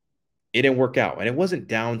 it didn't work out. And it wasn't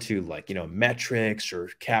down to like, metrics or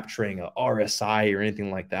capturing a RSI or anything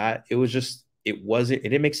like that. It was just, it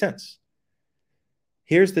didn't make sense.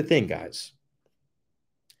 Here's the thing, guys.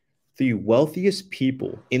 The wealthiest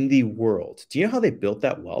people in the world, do you know how they built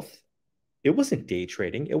that wealth? It wasn't day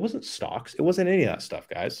trading. It wasn't stocks. It wasn't any of that stuff,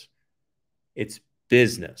 guys. It's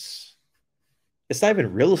business. It's not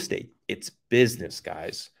even real estate. It's business,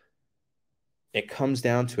 guys. It comes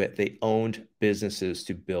down to it. They owned businesses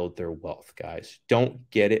to build their wealth, guys. Don't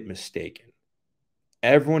get it mistaken.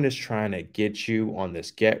 Everyone is trying to get you on this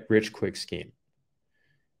get rich quick scheme.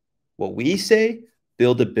 What we say,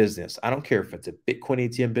 build a business. I don't care if it's a Bitcoin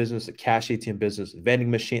ATM business, a cash ATM business, a vending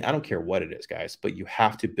machine. I don't care what it is, guys, but you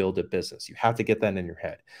have to build a business. You have to get that in your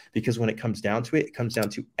head, because when it comes down to it, it comes down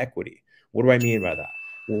to equity. What do I mean by that?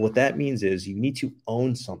 Well, what that means is you need to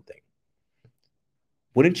own something.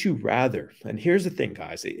 Wouldn't you rather? And here's the thing,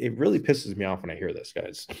 guys. It really pisses me off when I hear this,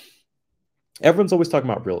 guys. Everyone's always talking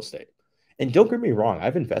about real estate. And don't get me wrong,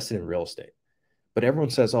 I've invested in real estate. But everyone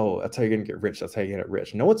says, oh, that's how you're going to get rich. That's how you get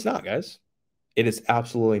rich. No, it's not, guys. It is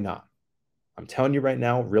absolutely not. I'm telling you right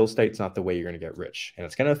now, real estate's not the way you're going to get rich. And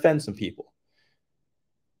it's going to offend some people.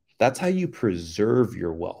 That's how you preserve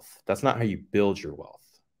your wealth. That's not how you build your wealth.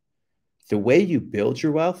 The way you build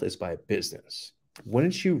your wealth is by business.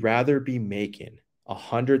 Wouldn't you rather be making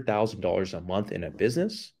 $100,000 a month in a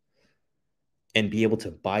business and be able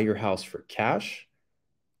to buy your house for cash?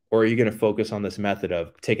 Or are you going to focus on this method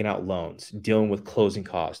of taking out loans, dealing with closing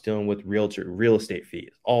costs, dealing with real estate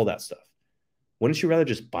fees, all that stuff? Wouldn't you rather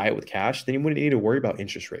just buy it with cash? Then you wouldn't need to worry about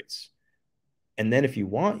interest rates. And then if you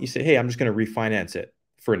want, you say, hey, I'm just going to refinance it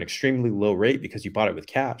for an extremely low rate because you bought it with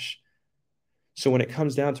cash. So when it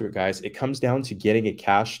comes down to it, guys, it comes down to getting a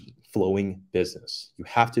cash flowing business. You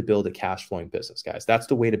have to build a cash flowing business, guys. That's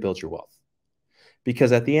the way to build your wealth.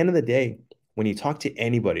 Because at the end of the day, when you talk to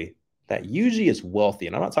anybody that usually is wealthy,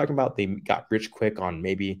 and I'm not talking about they got rich quick on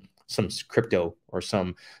maybe some crypto or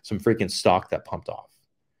some freaking stock that pumped off.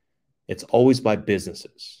 It's always by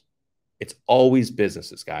businesses. It's always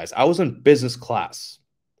businesses, guys. I was in business class.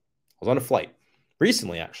 I was on a flight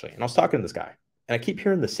recently, actually, and I was talking to this guy. And I keep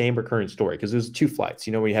hearing the same recurring story because there's 2 flights.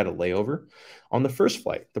 You know, when you had a layover? On the first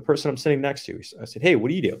flight, the person I'm sitting next to, I said, hey, what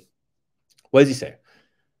do you do? What does he say?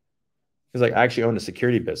 He's like, I actually own a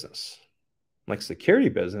security business. I'm like, security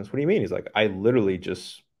business? What do you mean? He's like, I literally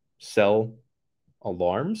just sell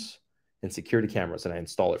alarms and security cameras and I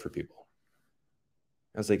install it for people.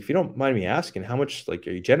 I was like, if you don't mind me asking, how much like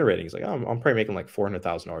are you generating? He's like, oh, I'm probably making like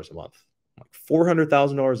 $400,000 a month. I'm like,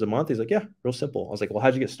 $400,000 a month? He's like, yeah, real simple. I was like, well,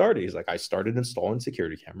 how'd you get started? He's like, I started installing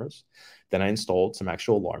security cameras. Then I installed some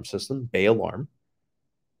actual alarm system, Bay Alarm.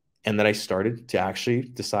 And then I started to actually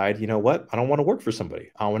decide, you know what? I don't want to work for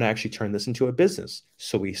somebody. I want to actually turn this into a business.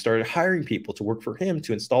 So we started hiring people to work for him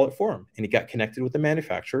to install it for him. And he got connected with the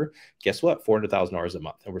manufacturer. Guess what? $400,000 a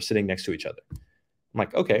month. And we're sitting next to each other. I'm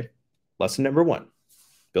like, okay, lesson number 1,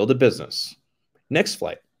 build a business. Next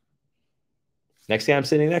flight. Next guy I'm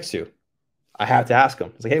sitting next to, I had to ask him.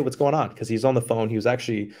 I was like, hey, what's going on? Because he's on the phone. He was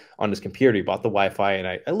actually on his computer. He bought the Wi-Fi. And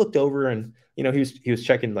I looked over and, you know, he was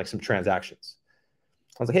checking like some transactions.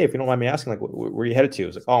 I was like, hey, if you don't mind me asking, like, where are you headed to? He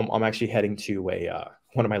was like, oh, I'm actually heading to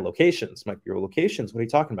one of my locations. I'm like, your locations? What are you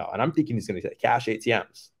talking about? And I'm thinking he's going to say cash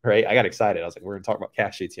ATMs, right? I got excited. I was like, we're going to talk about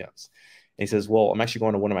cash ATMs. And he says, well, I'm actually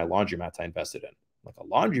going to one of my laundromats I invested in. I'm like, a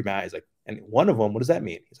laundromat? He's like, and one of them, what does that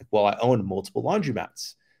mean? He's like, well, I own multiple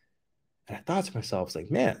laundromats. And I thought to myself, I was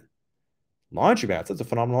like, man, laundromats, that's a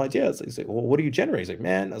phenomenal idea. He's like, well, what do you generate? He's like,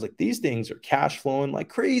 man, I was like, these things are cash flowing like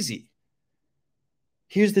crazy.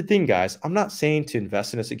 Here's the thing, guys. I'm not saying to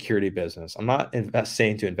invest in a security business. I'm not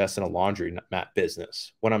saying to invest in a laundry mat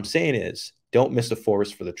business. What I'm saying is don't miss the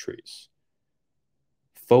forest for the trees.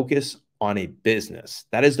 Focus on a business.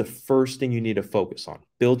 That is the first thing you need to focus on,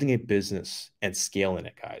 building a business and scaling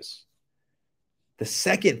it, guys. The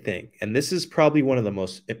second thing, and this is probably one of the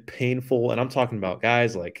most painful, and I'm talking about,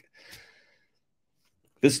 guys, like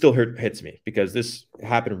this still hits me because this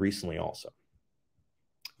happened recently also.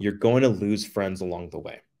 You're going to lose friends along the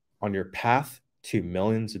way. On your path to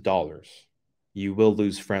millions of dollars, you will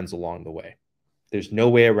lose friends along the way. There's no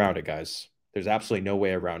way around it, guys. There's absolutely no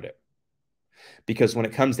way around it. Because when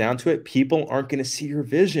it comes down to it, people aren't going to see your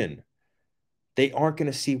vision. They aren't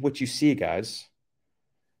going to see what you see, guys.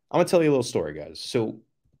 I'm going to tell you a little story, guys. So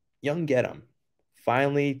young Gedham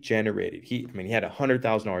finally generated. He had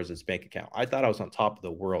 $100,000 in his bank account. I thought I was on top of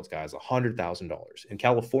the world, guys. $100,000 in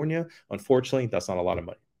California. Unfortunately, that's not a lot of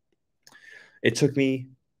money. It took me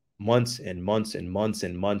months and months and months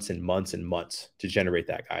and months and months and months to generate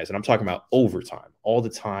that, guys. And I'm talking about overtime, all the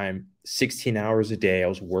time, 16 hours a day. I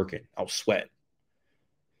was working, I was sweating.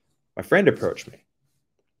 My friend approached me.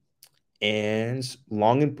 And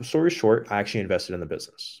long and story short, I actually invested in the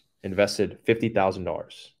business. Invested $50,000,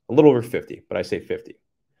 a little over 50, but I say 50.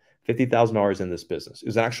 $50,000 in this business. It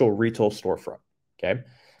was an actual retail storefront. Okay.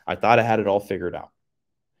 I thought I had it all figured out.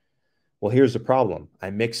 Well, here's the problem.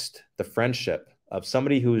 I mixed the friendship of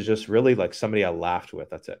somebody who was just really like somebody I laughed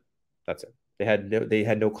with. That's it. That's it. They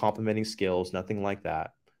had no complimenting skills, nothing like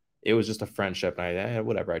that. It was just a friendship. And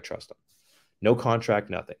whatever, I trust them. No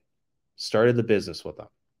contract, nothing. Started the business with them.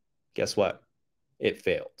 Guess what? It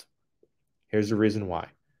failed. Here's the reason why.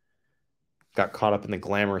 Got caught up in the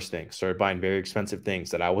glamorous things, started buying very expensive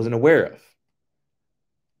things that I wasn't aware of.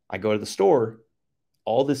 I go to the store,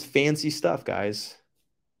 all this fancy stuff, guys,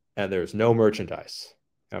 and there's no merchandise.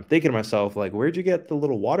 And I'm thinking to myself, like, where'd you get the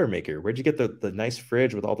little water maker? Where'd you get the nice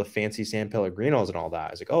fridge with all the fancy San Pellegrinos and all that?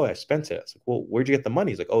 I was like, oh, I spent it. I was like, well, where'd you get the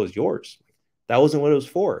money? He's like, oh, it's yours. That wasn't what it was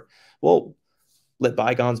for. Well, let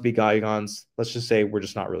bygones be bygones. Let's just say we're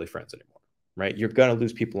just not really friends anymore, right? You're going to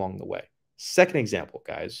lose people along the way. Second example,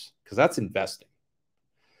 guys, because that's investing.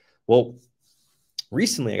 Well,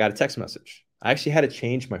 recently I got a text message. I actually had to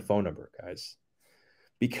change my phone number, guys,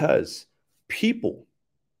 because people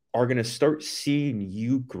are going to start seeing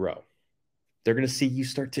you grow. They're going to see you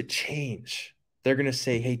start to change. They're going to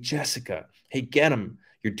say, hey, Jessica, hey, get him.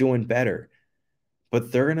 You're doing better.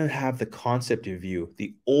 But they're going to have the concept of you,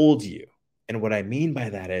 the old you. And what I mean by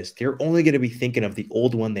that is they're only going to be thinking of the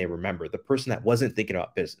old one they remember, the person that wasn't thinking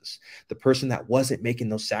about business, the person that wasn't making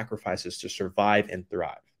those sacrifices to survive and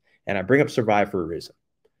thrive. And I bring up survive for a reason,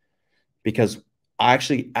 because I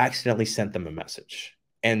actually accidentally sent them a message.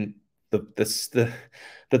 And the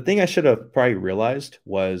thing I should have probably realized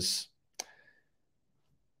was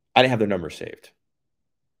I didn't have their number saved.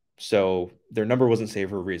 So their number wasn't saved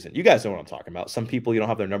for a reason. You guys know what I'm talking about. Some people, you don't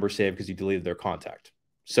have their number saved because you deleted their contact.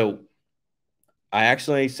 So I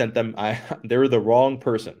actually sent them, they were the wrong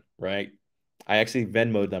person, right? I actually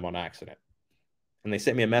Venmo'd them on accident. And they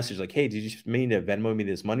sent me a message like, hey, did you mean to Venmo me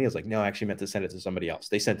this money? I was like, no, I actually meant to send it to somebody else.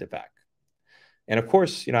 They sent it back. And of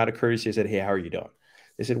course, out of courtesy, I said, hey, how are you doing?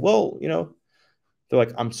 They said, well, they're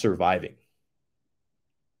like, I'm surviving.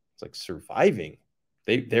 It's like, surviving?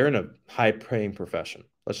 They're in a high-paying profession.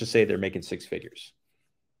 Let's just say they're making six figures.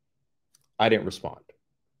 I didn't respond.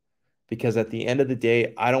 Because at the end of the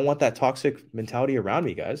day, I don't want that toxic mentality around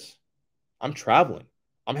me, guys. I'm traveling.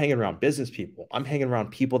 I'm hanging around business people. I'm hanging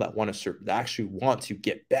around people that that actually want to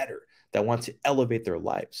get better, that want to elevate their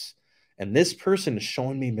lives. And this person is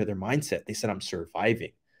showing me their mindset. They said, I'm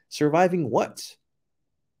surviving. Surviving what?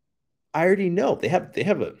 I already know. They have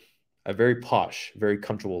a very posh, very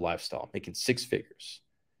comfortable lifestyle, making six figures.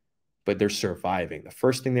 But they're surviving. The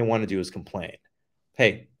first thing they want to do is complain.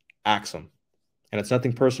 Hey, ask them. And it's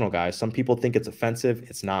nothing personal, guys. Some people think it's offensive.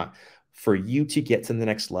 It's not. For you to get to the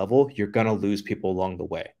next level, you're going to lose people along the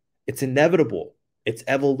way. It's inevitable. It's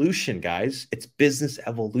evolution, guys. It's business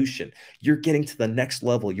evolution. You're getting to the next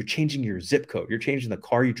level. You're changing your zip code. You're changing the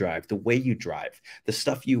car you drive, the way you drive, the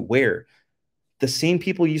stuff you wear. The same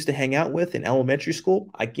people you used to hang out with in elementary school,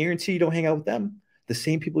 I guarantee you don't hang out with them. The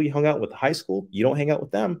same people you hung out with in high school, you don't hang out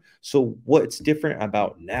with them. So what's different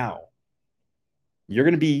about now? You're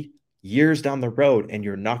going to be years down the road and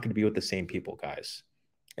you're not going to be with the same people, guys.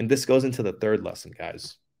 And this goes into the third lesson,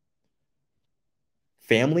 guys.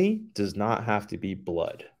 Family does not have to be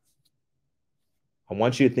blood. I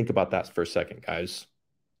want you to think about that for a second, guys.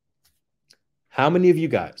 How many of you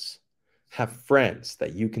guys have friends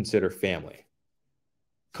that you consider family?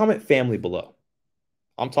 Comment family below.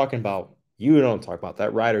 I'm talking about, you don't talk about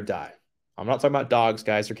that, ride or die. I'm not talking about dogs,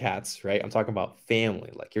 guys, or cats, right? I'm talking about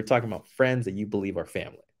family. Like, you're talking about friends that you believe are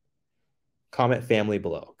family. Comment family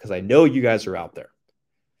below, because I know you guys are out there.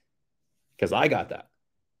 Because I got that.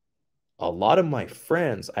 A lot of my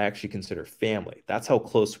friends I actually consider family. That's how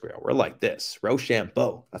close we are. We're like this,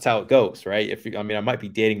 Rochambeau. That's how it goes, right? I might be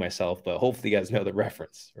dating myself, but hopefully you guys know the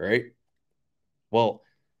reference, right? Well,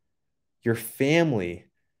 your family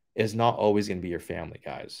is not always going to be your family,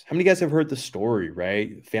 guys. How many of you guys have heard the story,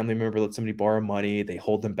 right? Family member lets somebody borrow money. They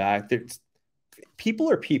hold them back.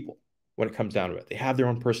 People are people when it comes down to it. They have their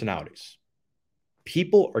own personalities.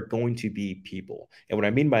 People are going to be people. And what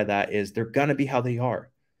I mean by that is they're going to be how they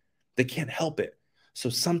are. They can't help it. So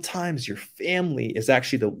sometimes your family is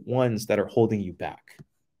actually the ones that are holding you back.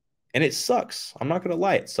 And it sucks. I'm not going to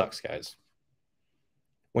lie. It sucks, guys.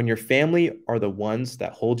 When your family are the ones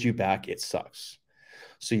that hold you back, it sucks.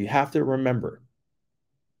 So you have to remember,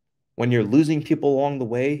 When you're losing people along the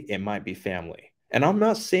way, it might be family. And I'm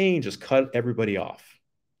not saying just cut everybody off.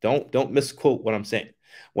 Don't misquote what I'm saying.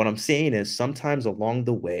 What I'm saying is sometimes along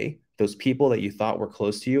the way, those people that you thought were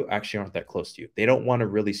close to you actually aren't that close to you. They don't want to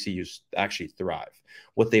really see you actually thrive.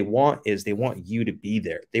 What they want is they want you to be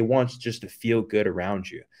there. They want just to feel good around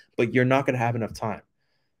you, but you're not going to have enough time.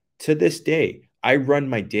 To this day, I run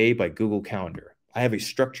my day by Google Calendar. I have a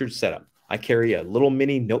structured setup. I carry a little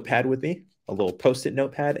mini notepad with me, a little post-it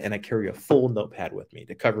notepad, and I carry a full notepad with me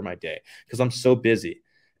to cover my day because I'm so busy.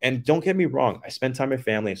 And don't get me wrong, I spend time with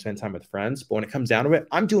family, I spend time with friends, but when it comes down to it,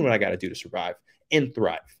 I'm doing what I got to do to survive and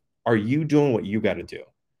thrive. Are you doing what you got to do?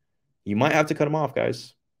 You might have to cut them off,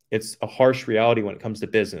 guys. It's a harsh reality when it comes to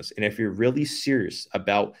business. And if you're really serious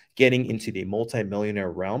about getting into the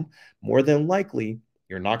multi-millionaire realm, more than likely,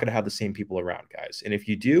 you're not going to have the same people around, guys. And if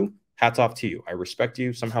you do, hats off to you. I respect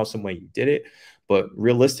you. Somehow, some way you did it. But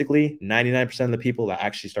realistically, 99% of the people that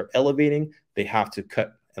actually start elevating, they have to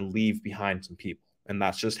cut and leave behind some people. And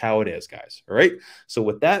that's just how it is, guys. All right. So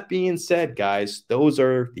with that being said, guys, those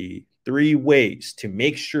are the 3 ways to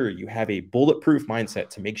make sure you have a bulletproof mindset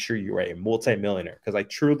to make sure you are a multimillionaire. Because I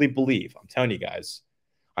truly believe, I'm telling you guys,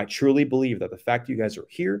 I truly believe that the fact you guys are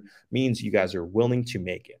here means you guys are willing to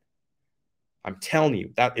make it. I'm telling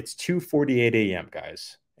you that it's 2:48 a.m.,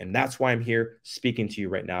 guys. And that's why I'm here speaking to you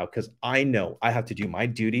right now, because I know I have to do my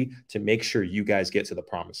duty to make sure you guys get to the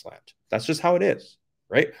promised land. That's just how it is,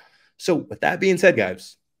 right? So with that being said,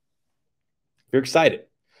 guys, if you're excited,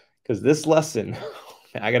 because this lesson,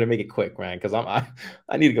 I got to make it quick, man, because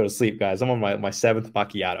I need to go to sleep, guys. I'm on my 7th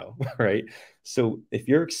macchiato, right? So if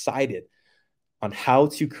you're excited on how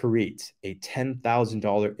to create a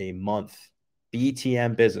 $10,000 a month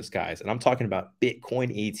BTM business, guys, and I'm talking about Bitcoin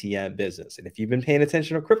ATM business. And if you've been paying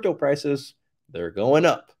attention to crypto prices, they're going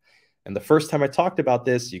up. And the first time I talked about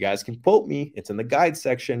this, you guys can quote me. It's in the guide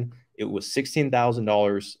section. It was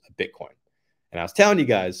 $16,000 a Bitcoin. And I was telling you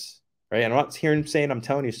guys, right? And I'm not here saying I'm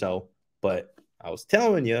telling you so, but I was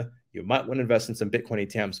telling you, you might want to invest in some Bitcoin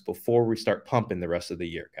ATMs before we start pumping the rest of the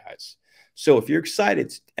year, guys. So if you're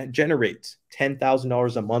excited to generate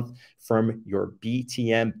 $10,000 a month from your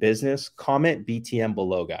BTM business, comment BTM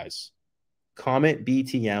below, guys. Comment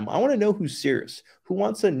BTM. I want to know who's serious, who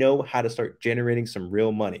wants to know how to start generating some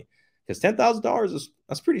real money. Because $10,000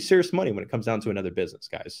 that's pretty serious money when it comes down to another business,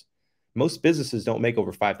 guys. Most businesses don't make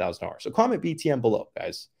over $5,000. So comment BTM below,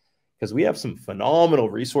 guys, because we have some phenomenal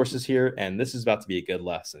resources here, and this is about to be a good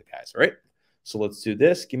lesson, guys. All right. So let's do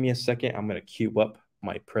this. Give me a second. I'm going to queue up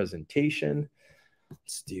my presentation.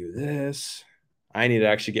 Let's do this. I need to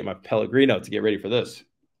actually get my Pellegrino to get ready for this.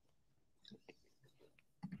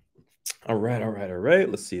 All right.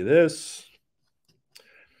 Let's see this.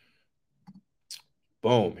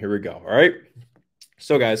 Boom. Here we go. All right.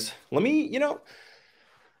 So guys, let me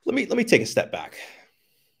take a step back.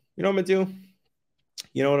 You know what I'm gonna do?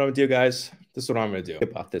 You know what I'm gonna do, guys? This is what I'm gonna do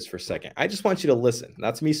about this for a second. I just want you to listen.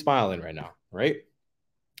 That's me smiling right now, right?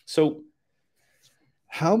 So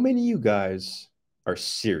how many of you guys are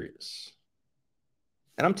serious?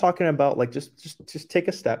 And I'm talking about like just take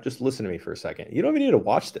a step, just listen to me for a second. You don't even need to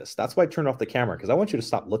watch this. That's why I turned off the camera, because I want you to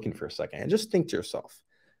stop looking for a second and just think to yourself.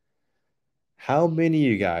 How many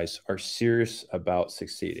of you guys are serious about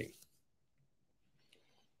succeeding?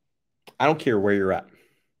 I don't care where you're at.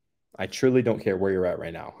 I truly don't care where you're at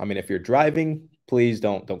right now. I mean, if you're driving, please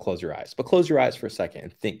don't close your eyes, but close your eyes for a second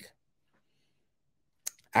and think.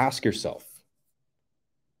 Ask yourself,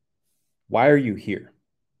 why are you here?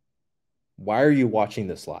 Why are you watching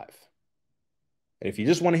this live? And if you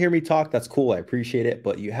just want to hear me talk, that's cool. I appreciate it.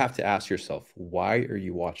 But you have to ask yourself, why are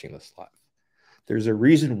you watching this live? There's a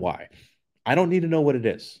reason why. I don't need to know what it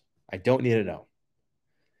is. I don't need to know.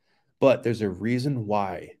 But there's a reason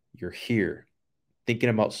why you're here thinking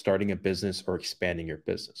about starting a business or expanding your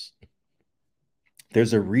business.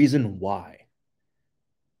 There's a reason why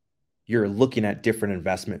you're looking at different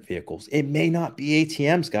investment vehicles. It may not be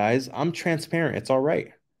ATMs, guys. I'm transparent. It's all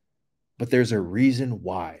right. But there's a reason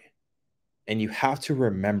why. And you have to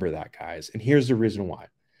remember that, guys. And here's the reason why.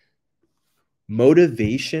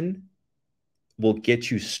 Motivation will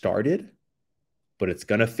get you started, but it's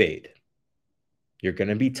going to fade. You're going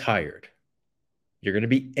to be tired. You're going to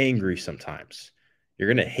be angry sometimes.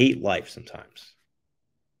 You're going to hate life sometimes.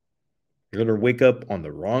 You're going to wake up on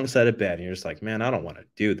the wrong side of bed and you're just like, man, I don't want to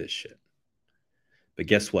do this shit. But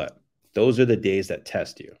guess what? Those are the days that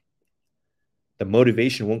test you. The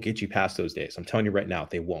motivation won't get you past those days. I'm telling you right now,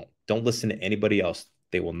 they won't. Don't listen to anybody else.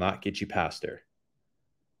 They will not get you past there.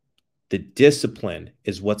 The discipline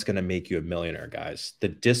is what's going to make you a millionaire, guys. The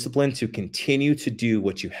discipline to continue to do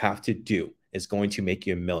what you have to do is going to make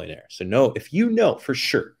you a millionaire. So no, if you know for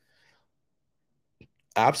sure,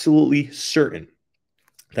 absolutely certain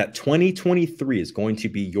that 2023 is going to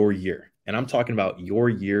be your year. And I'm talking about your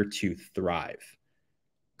year to thrive.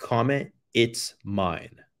 Comment "it's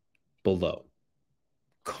mine" below.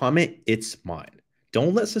 Comment "it's mine."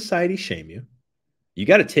 Don't let society shame you. You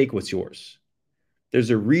got to take what's yours. There's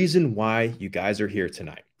a reason why you guys are here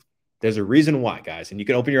tonight. There's a reason why, guys. And you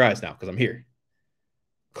can open your eyes now because I'm here.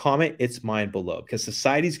 Comment "it's mine" below, because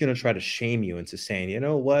society's going to try to shame you into saying, you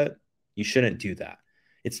know what? You shouldn't do that.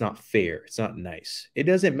 It's not fair. It's not nice. It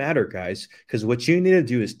doesn't matter, guys, because what you need to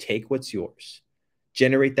do is take what's yours,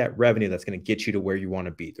 generate that revenue that's going to get you to where you want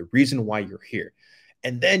to be, the reason why you're here.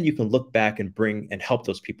 And then you can look back and bring and help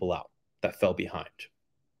those people out that fell behind.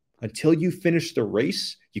 Until you finish the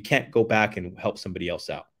race, you can't go back and help somebody else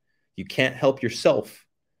out. You can't help yourself.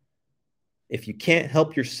 If you can't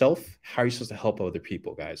help yourself, how are you supposed to help other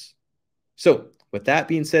people, guys? So with that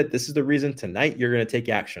being said, this is the reason tonight you're going to take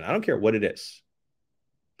action. I don't care what it is,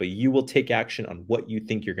 but you will take action on what you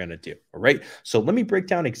think you're going to do. All right. So let me break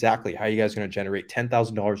down exactly how you guys are going to generate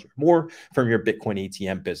 $10,000 or more from your Bitcoin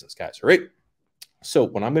ATM business, guys. All right. So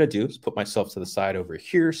what I'm going to do is put myself to the side over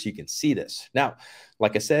here so you can see this. Now,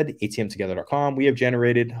 like I said, atmtogether.com, we have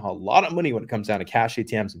generated a lot of money when it comes down to cash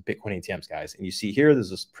ATMs and Bitcoin ATMs, guys. And you see here,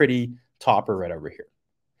 there's this pretty topper right over here.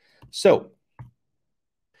 So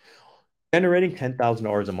generating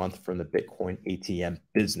 $10,000 a month from the Bitcoin ATM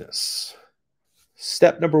business.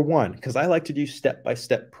 Step number one, because I like to do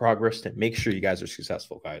step-by-step progress to make sure you guys are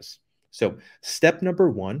successful, guys. So step number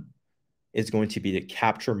one is going to be to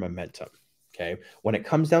capture momentum. Okay. When it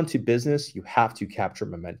comes down to business, you have to capture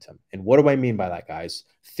momentum. And what do I mean by that, guys?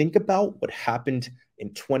 Think about what happened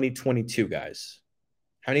in 2022, guys.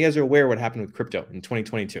 How many of you guys are aware of what happened with crypto in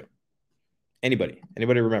 2022? Anybody?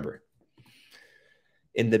 Anybody remember?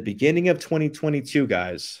 In the beginning of 2022,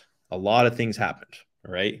 guys, a lot of things happened.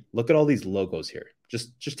 All right. Look at all these logos here.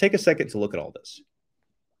 Just take a second to look at all this.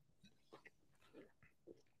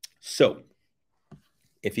 So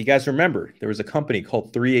if you guys remember, there was a company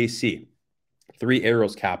called 3AC. Three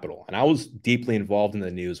Arrows Capital. And I was deeply involved in the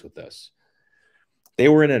news with this. They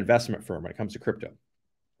were an investment firm when it comes to crypto.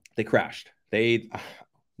 They crashed.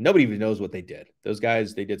 Nobody even knows what they did. Those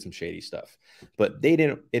guys, they did some shady stuff, but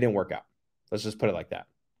it didn't work out. Let's just put it like that.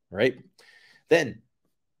 All right. Then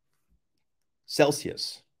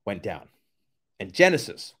Celsius went down and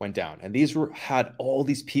Genesis went down. And these had all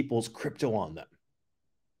these people's crypto on them.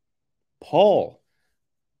 Paul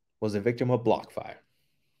was a victim of BlockFi.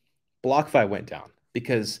 BlockFi went down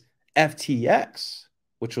because FTX,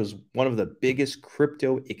 which was one of the biggest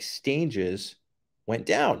crypto exchanges, went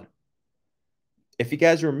down. If you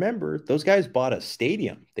guys remember, those guys bought a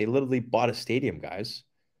stadium. They literally bought a stadium, guys.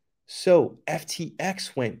 So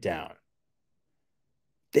FTX went down.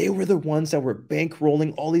 They were the ones that were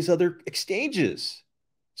bankrolling all these other exchanges.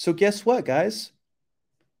 So guess what, guys?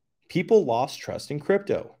 People lost trust in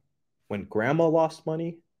crypto. When grandma lost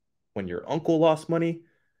money, when your uncle lost money,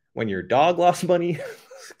 when your dog lost money,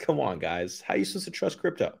 come on, guys. How are you supposed to trust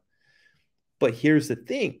crypto? But here's the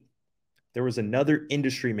thing. There was another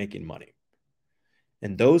industry making money.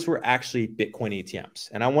 And those were actually Bitcoin ATMs.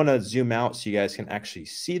 And I want to zoom out so you guys can actually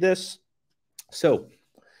see this. So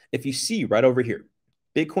if you see right over here,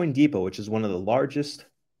 Bitcoin Depot, which is one of the largest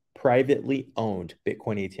privately owned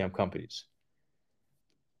Bitcoin ATM companies,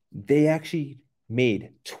 they actually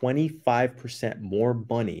made 25% more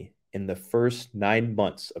money in the first 9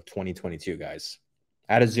 months of 2022, guys.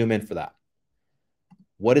 I had to zoom in for that.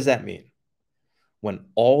 What does that mean? When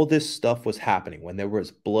all this stuff was happening, when there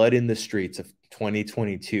was blood in the streets of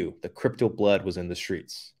 2022, the crypto blood was in the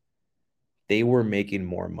streets, they were making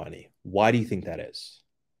more money. Why do you think that is?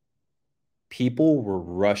 People were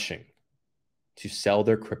rushing to sell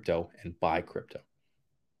their crypto and buy crypto.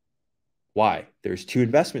 Why? There's two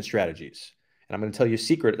investment strategies. And I'm going to tell you a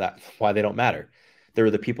secret that why they don't matter. There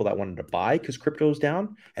were the people that wanted to buy because crypto was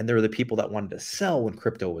down, and there were the people that wanted to sell when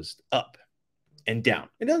crypto was up and down.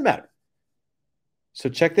 It doesn't matter. So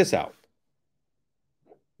check this out.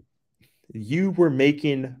 You were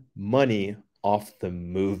making money off the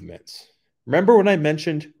movement. Remember when I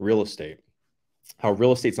mentioned real estate, how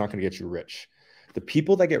real estate's not going to get you rich. The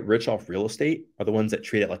people that get rich off real estate are the ones that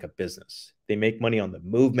treat it like a business. They make money on the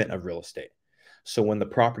movement of real estate. So when the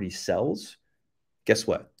property sells, guess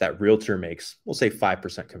what? That realtor makes, we'll say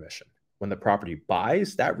 5% commission. When the property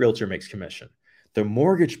buys, that realtor makes commission. The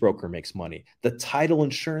mortgage broker makes money. The title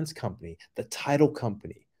insurance company, the title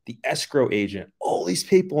company, the escrow agent, all these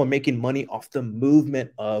people are making money off the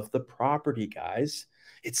movement of the property, guys.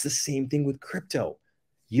 It's the same thing with crypto.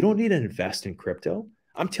 You don't need to invest in crypto.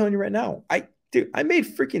 I'm telling you right now, I made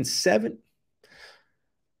freaking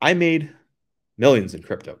I made millions in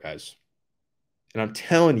crypto, guys. And I'm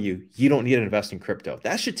telling you, you don't need to invest in crypto.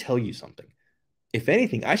 That should tell you something. If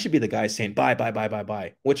anything, I should be the guy saying buy, buy, buy, buy,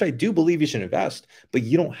 buy, which I do believe you should invest, but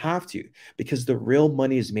you don't have to because the real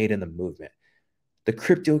money is made in the movement. The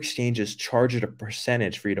crypto exchanges charge it a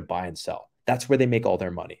percentage for you to buy and sell. That's where they make all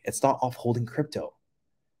their money. It's not off holding crypto.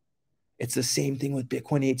 It's the same thing with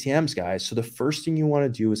Bitcoin ATMs, guys. So the first thing you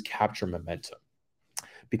want to do is capture momentum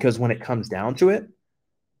because when it comes down to it,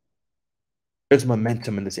 there's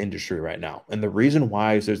momentum in this industry right now. And the reason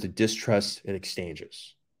why is there's a distrust in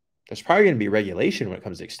exchanges. There's probably going to be regulation when it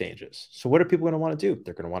comes to exchanges. So what are people going to want to do?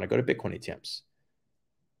 They're going to want to go to Bitcoin ATMs.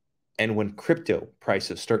 And when crypto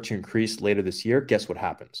prices start to increase later this year, guess what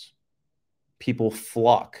happens? People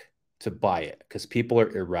flock to buy it because people are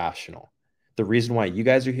irrational. The reason why you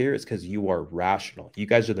guys are here is because you are rational. You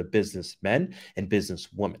guys are the businessmen and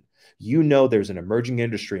businesswomen. You know there's an emerging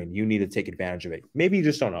industry and you need to take advantage of it. Maybe you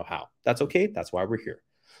just don't know how. That's okay. That's why we're here.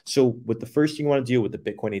 So what the first thing you want to do with the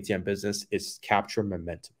Bitcoin ATM business is capture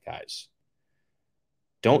momentum, guys.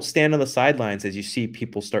 Don't stand on the sidelines as you see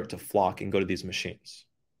people start to flock and go to these machines.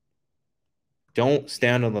 Don't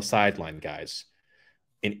stand on the sideline, guys,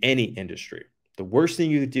 in any industry. The worst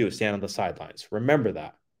thing you could do is stand on the sidelines. Remember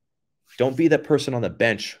that. Don't be that person on the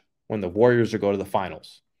bench when the Warriors are going to the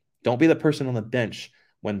finals. Don't be the person on the bench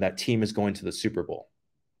when that team is going to the Super Bowl.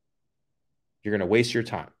 You're going to waste your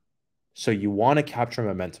time. So you want to capture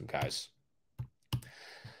momentum, guys.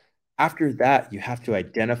 After that, you have to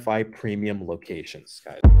identify premium locations,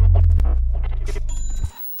 guys.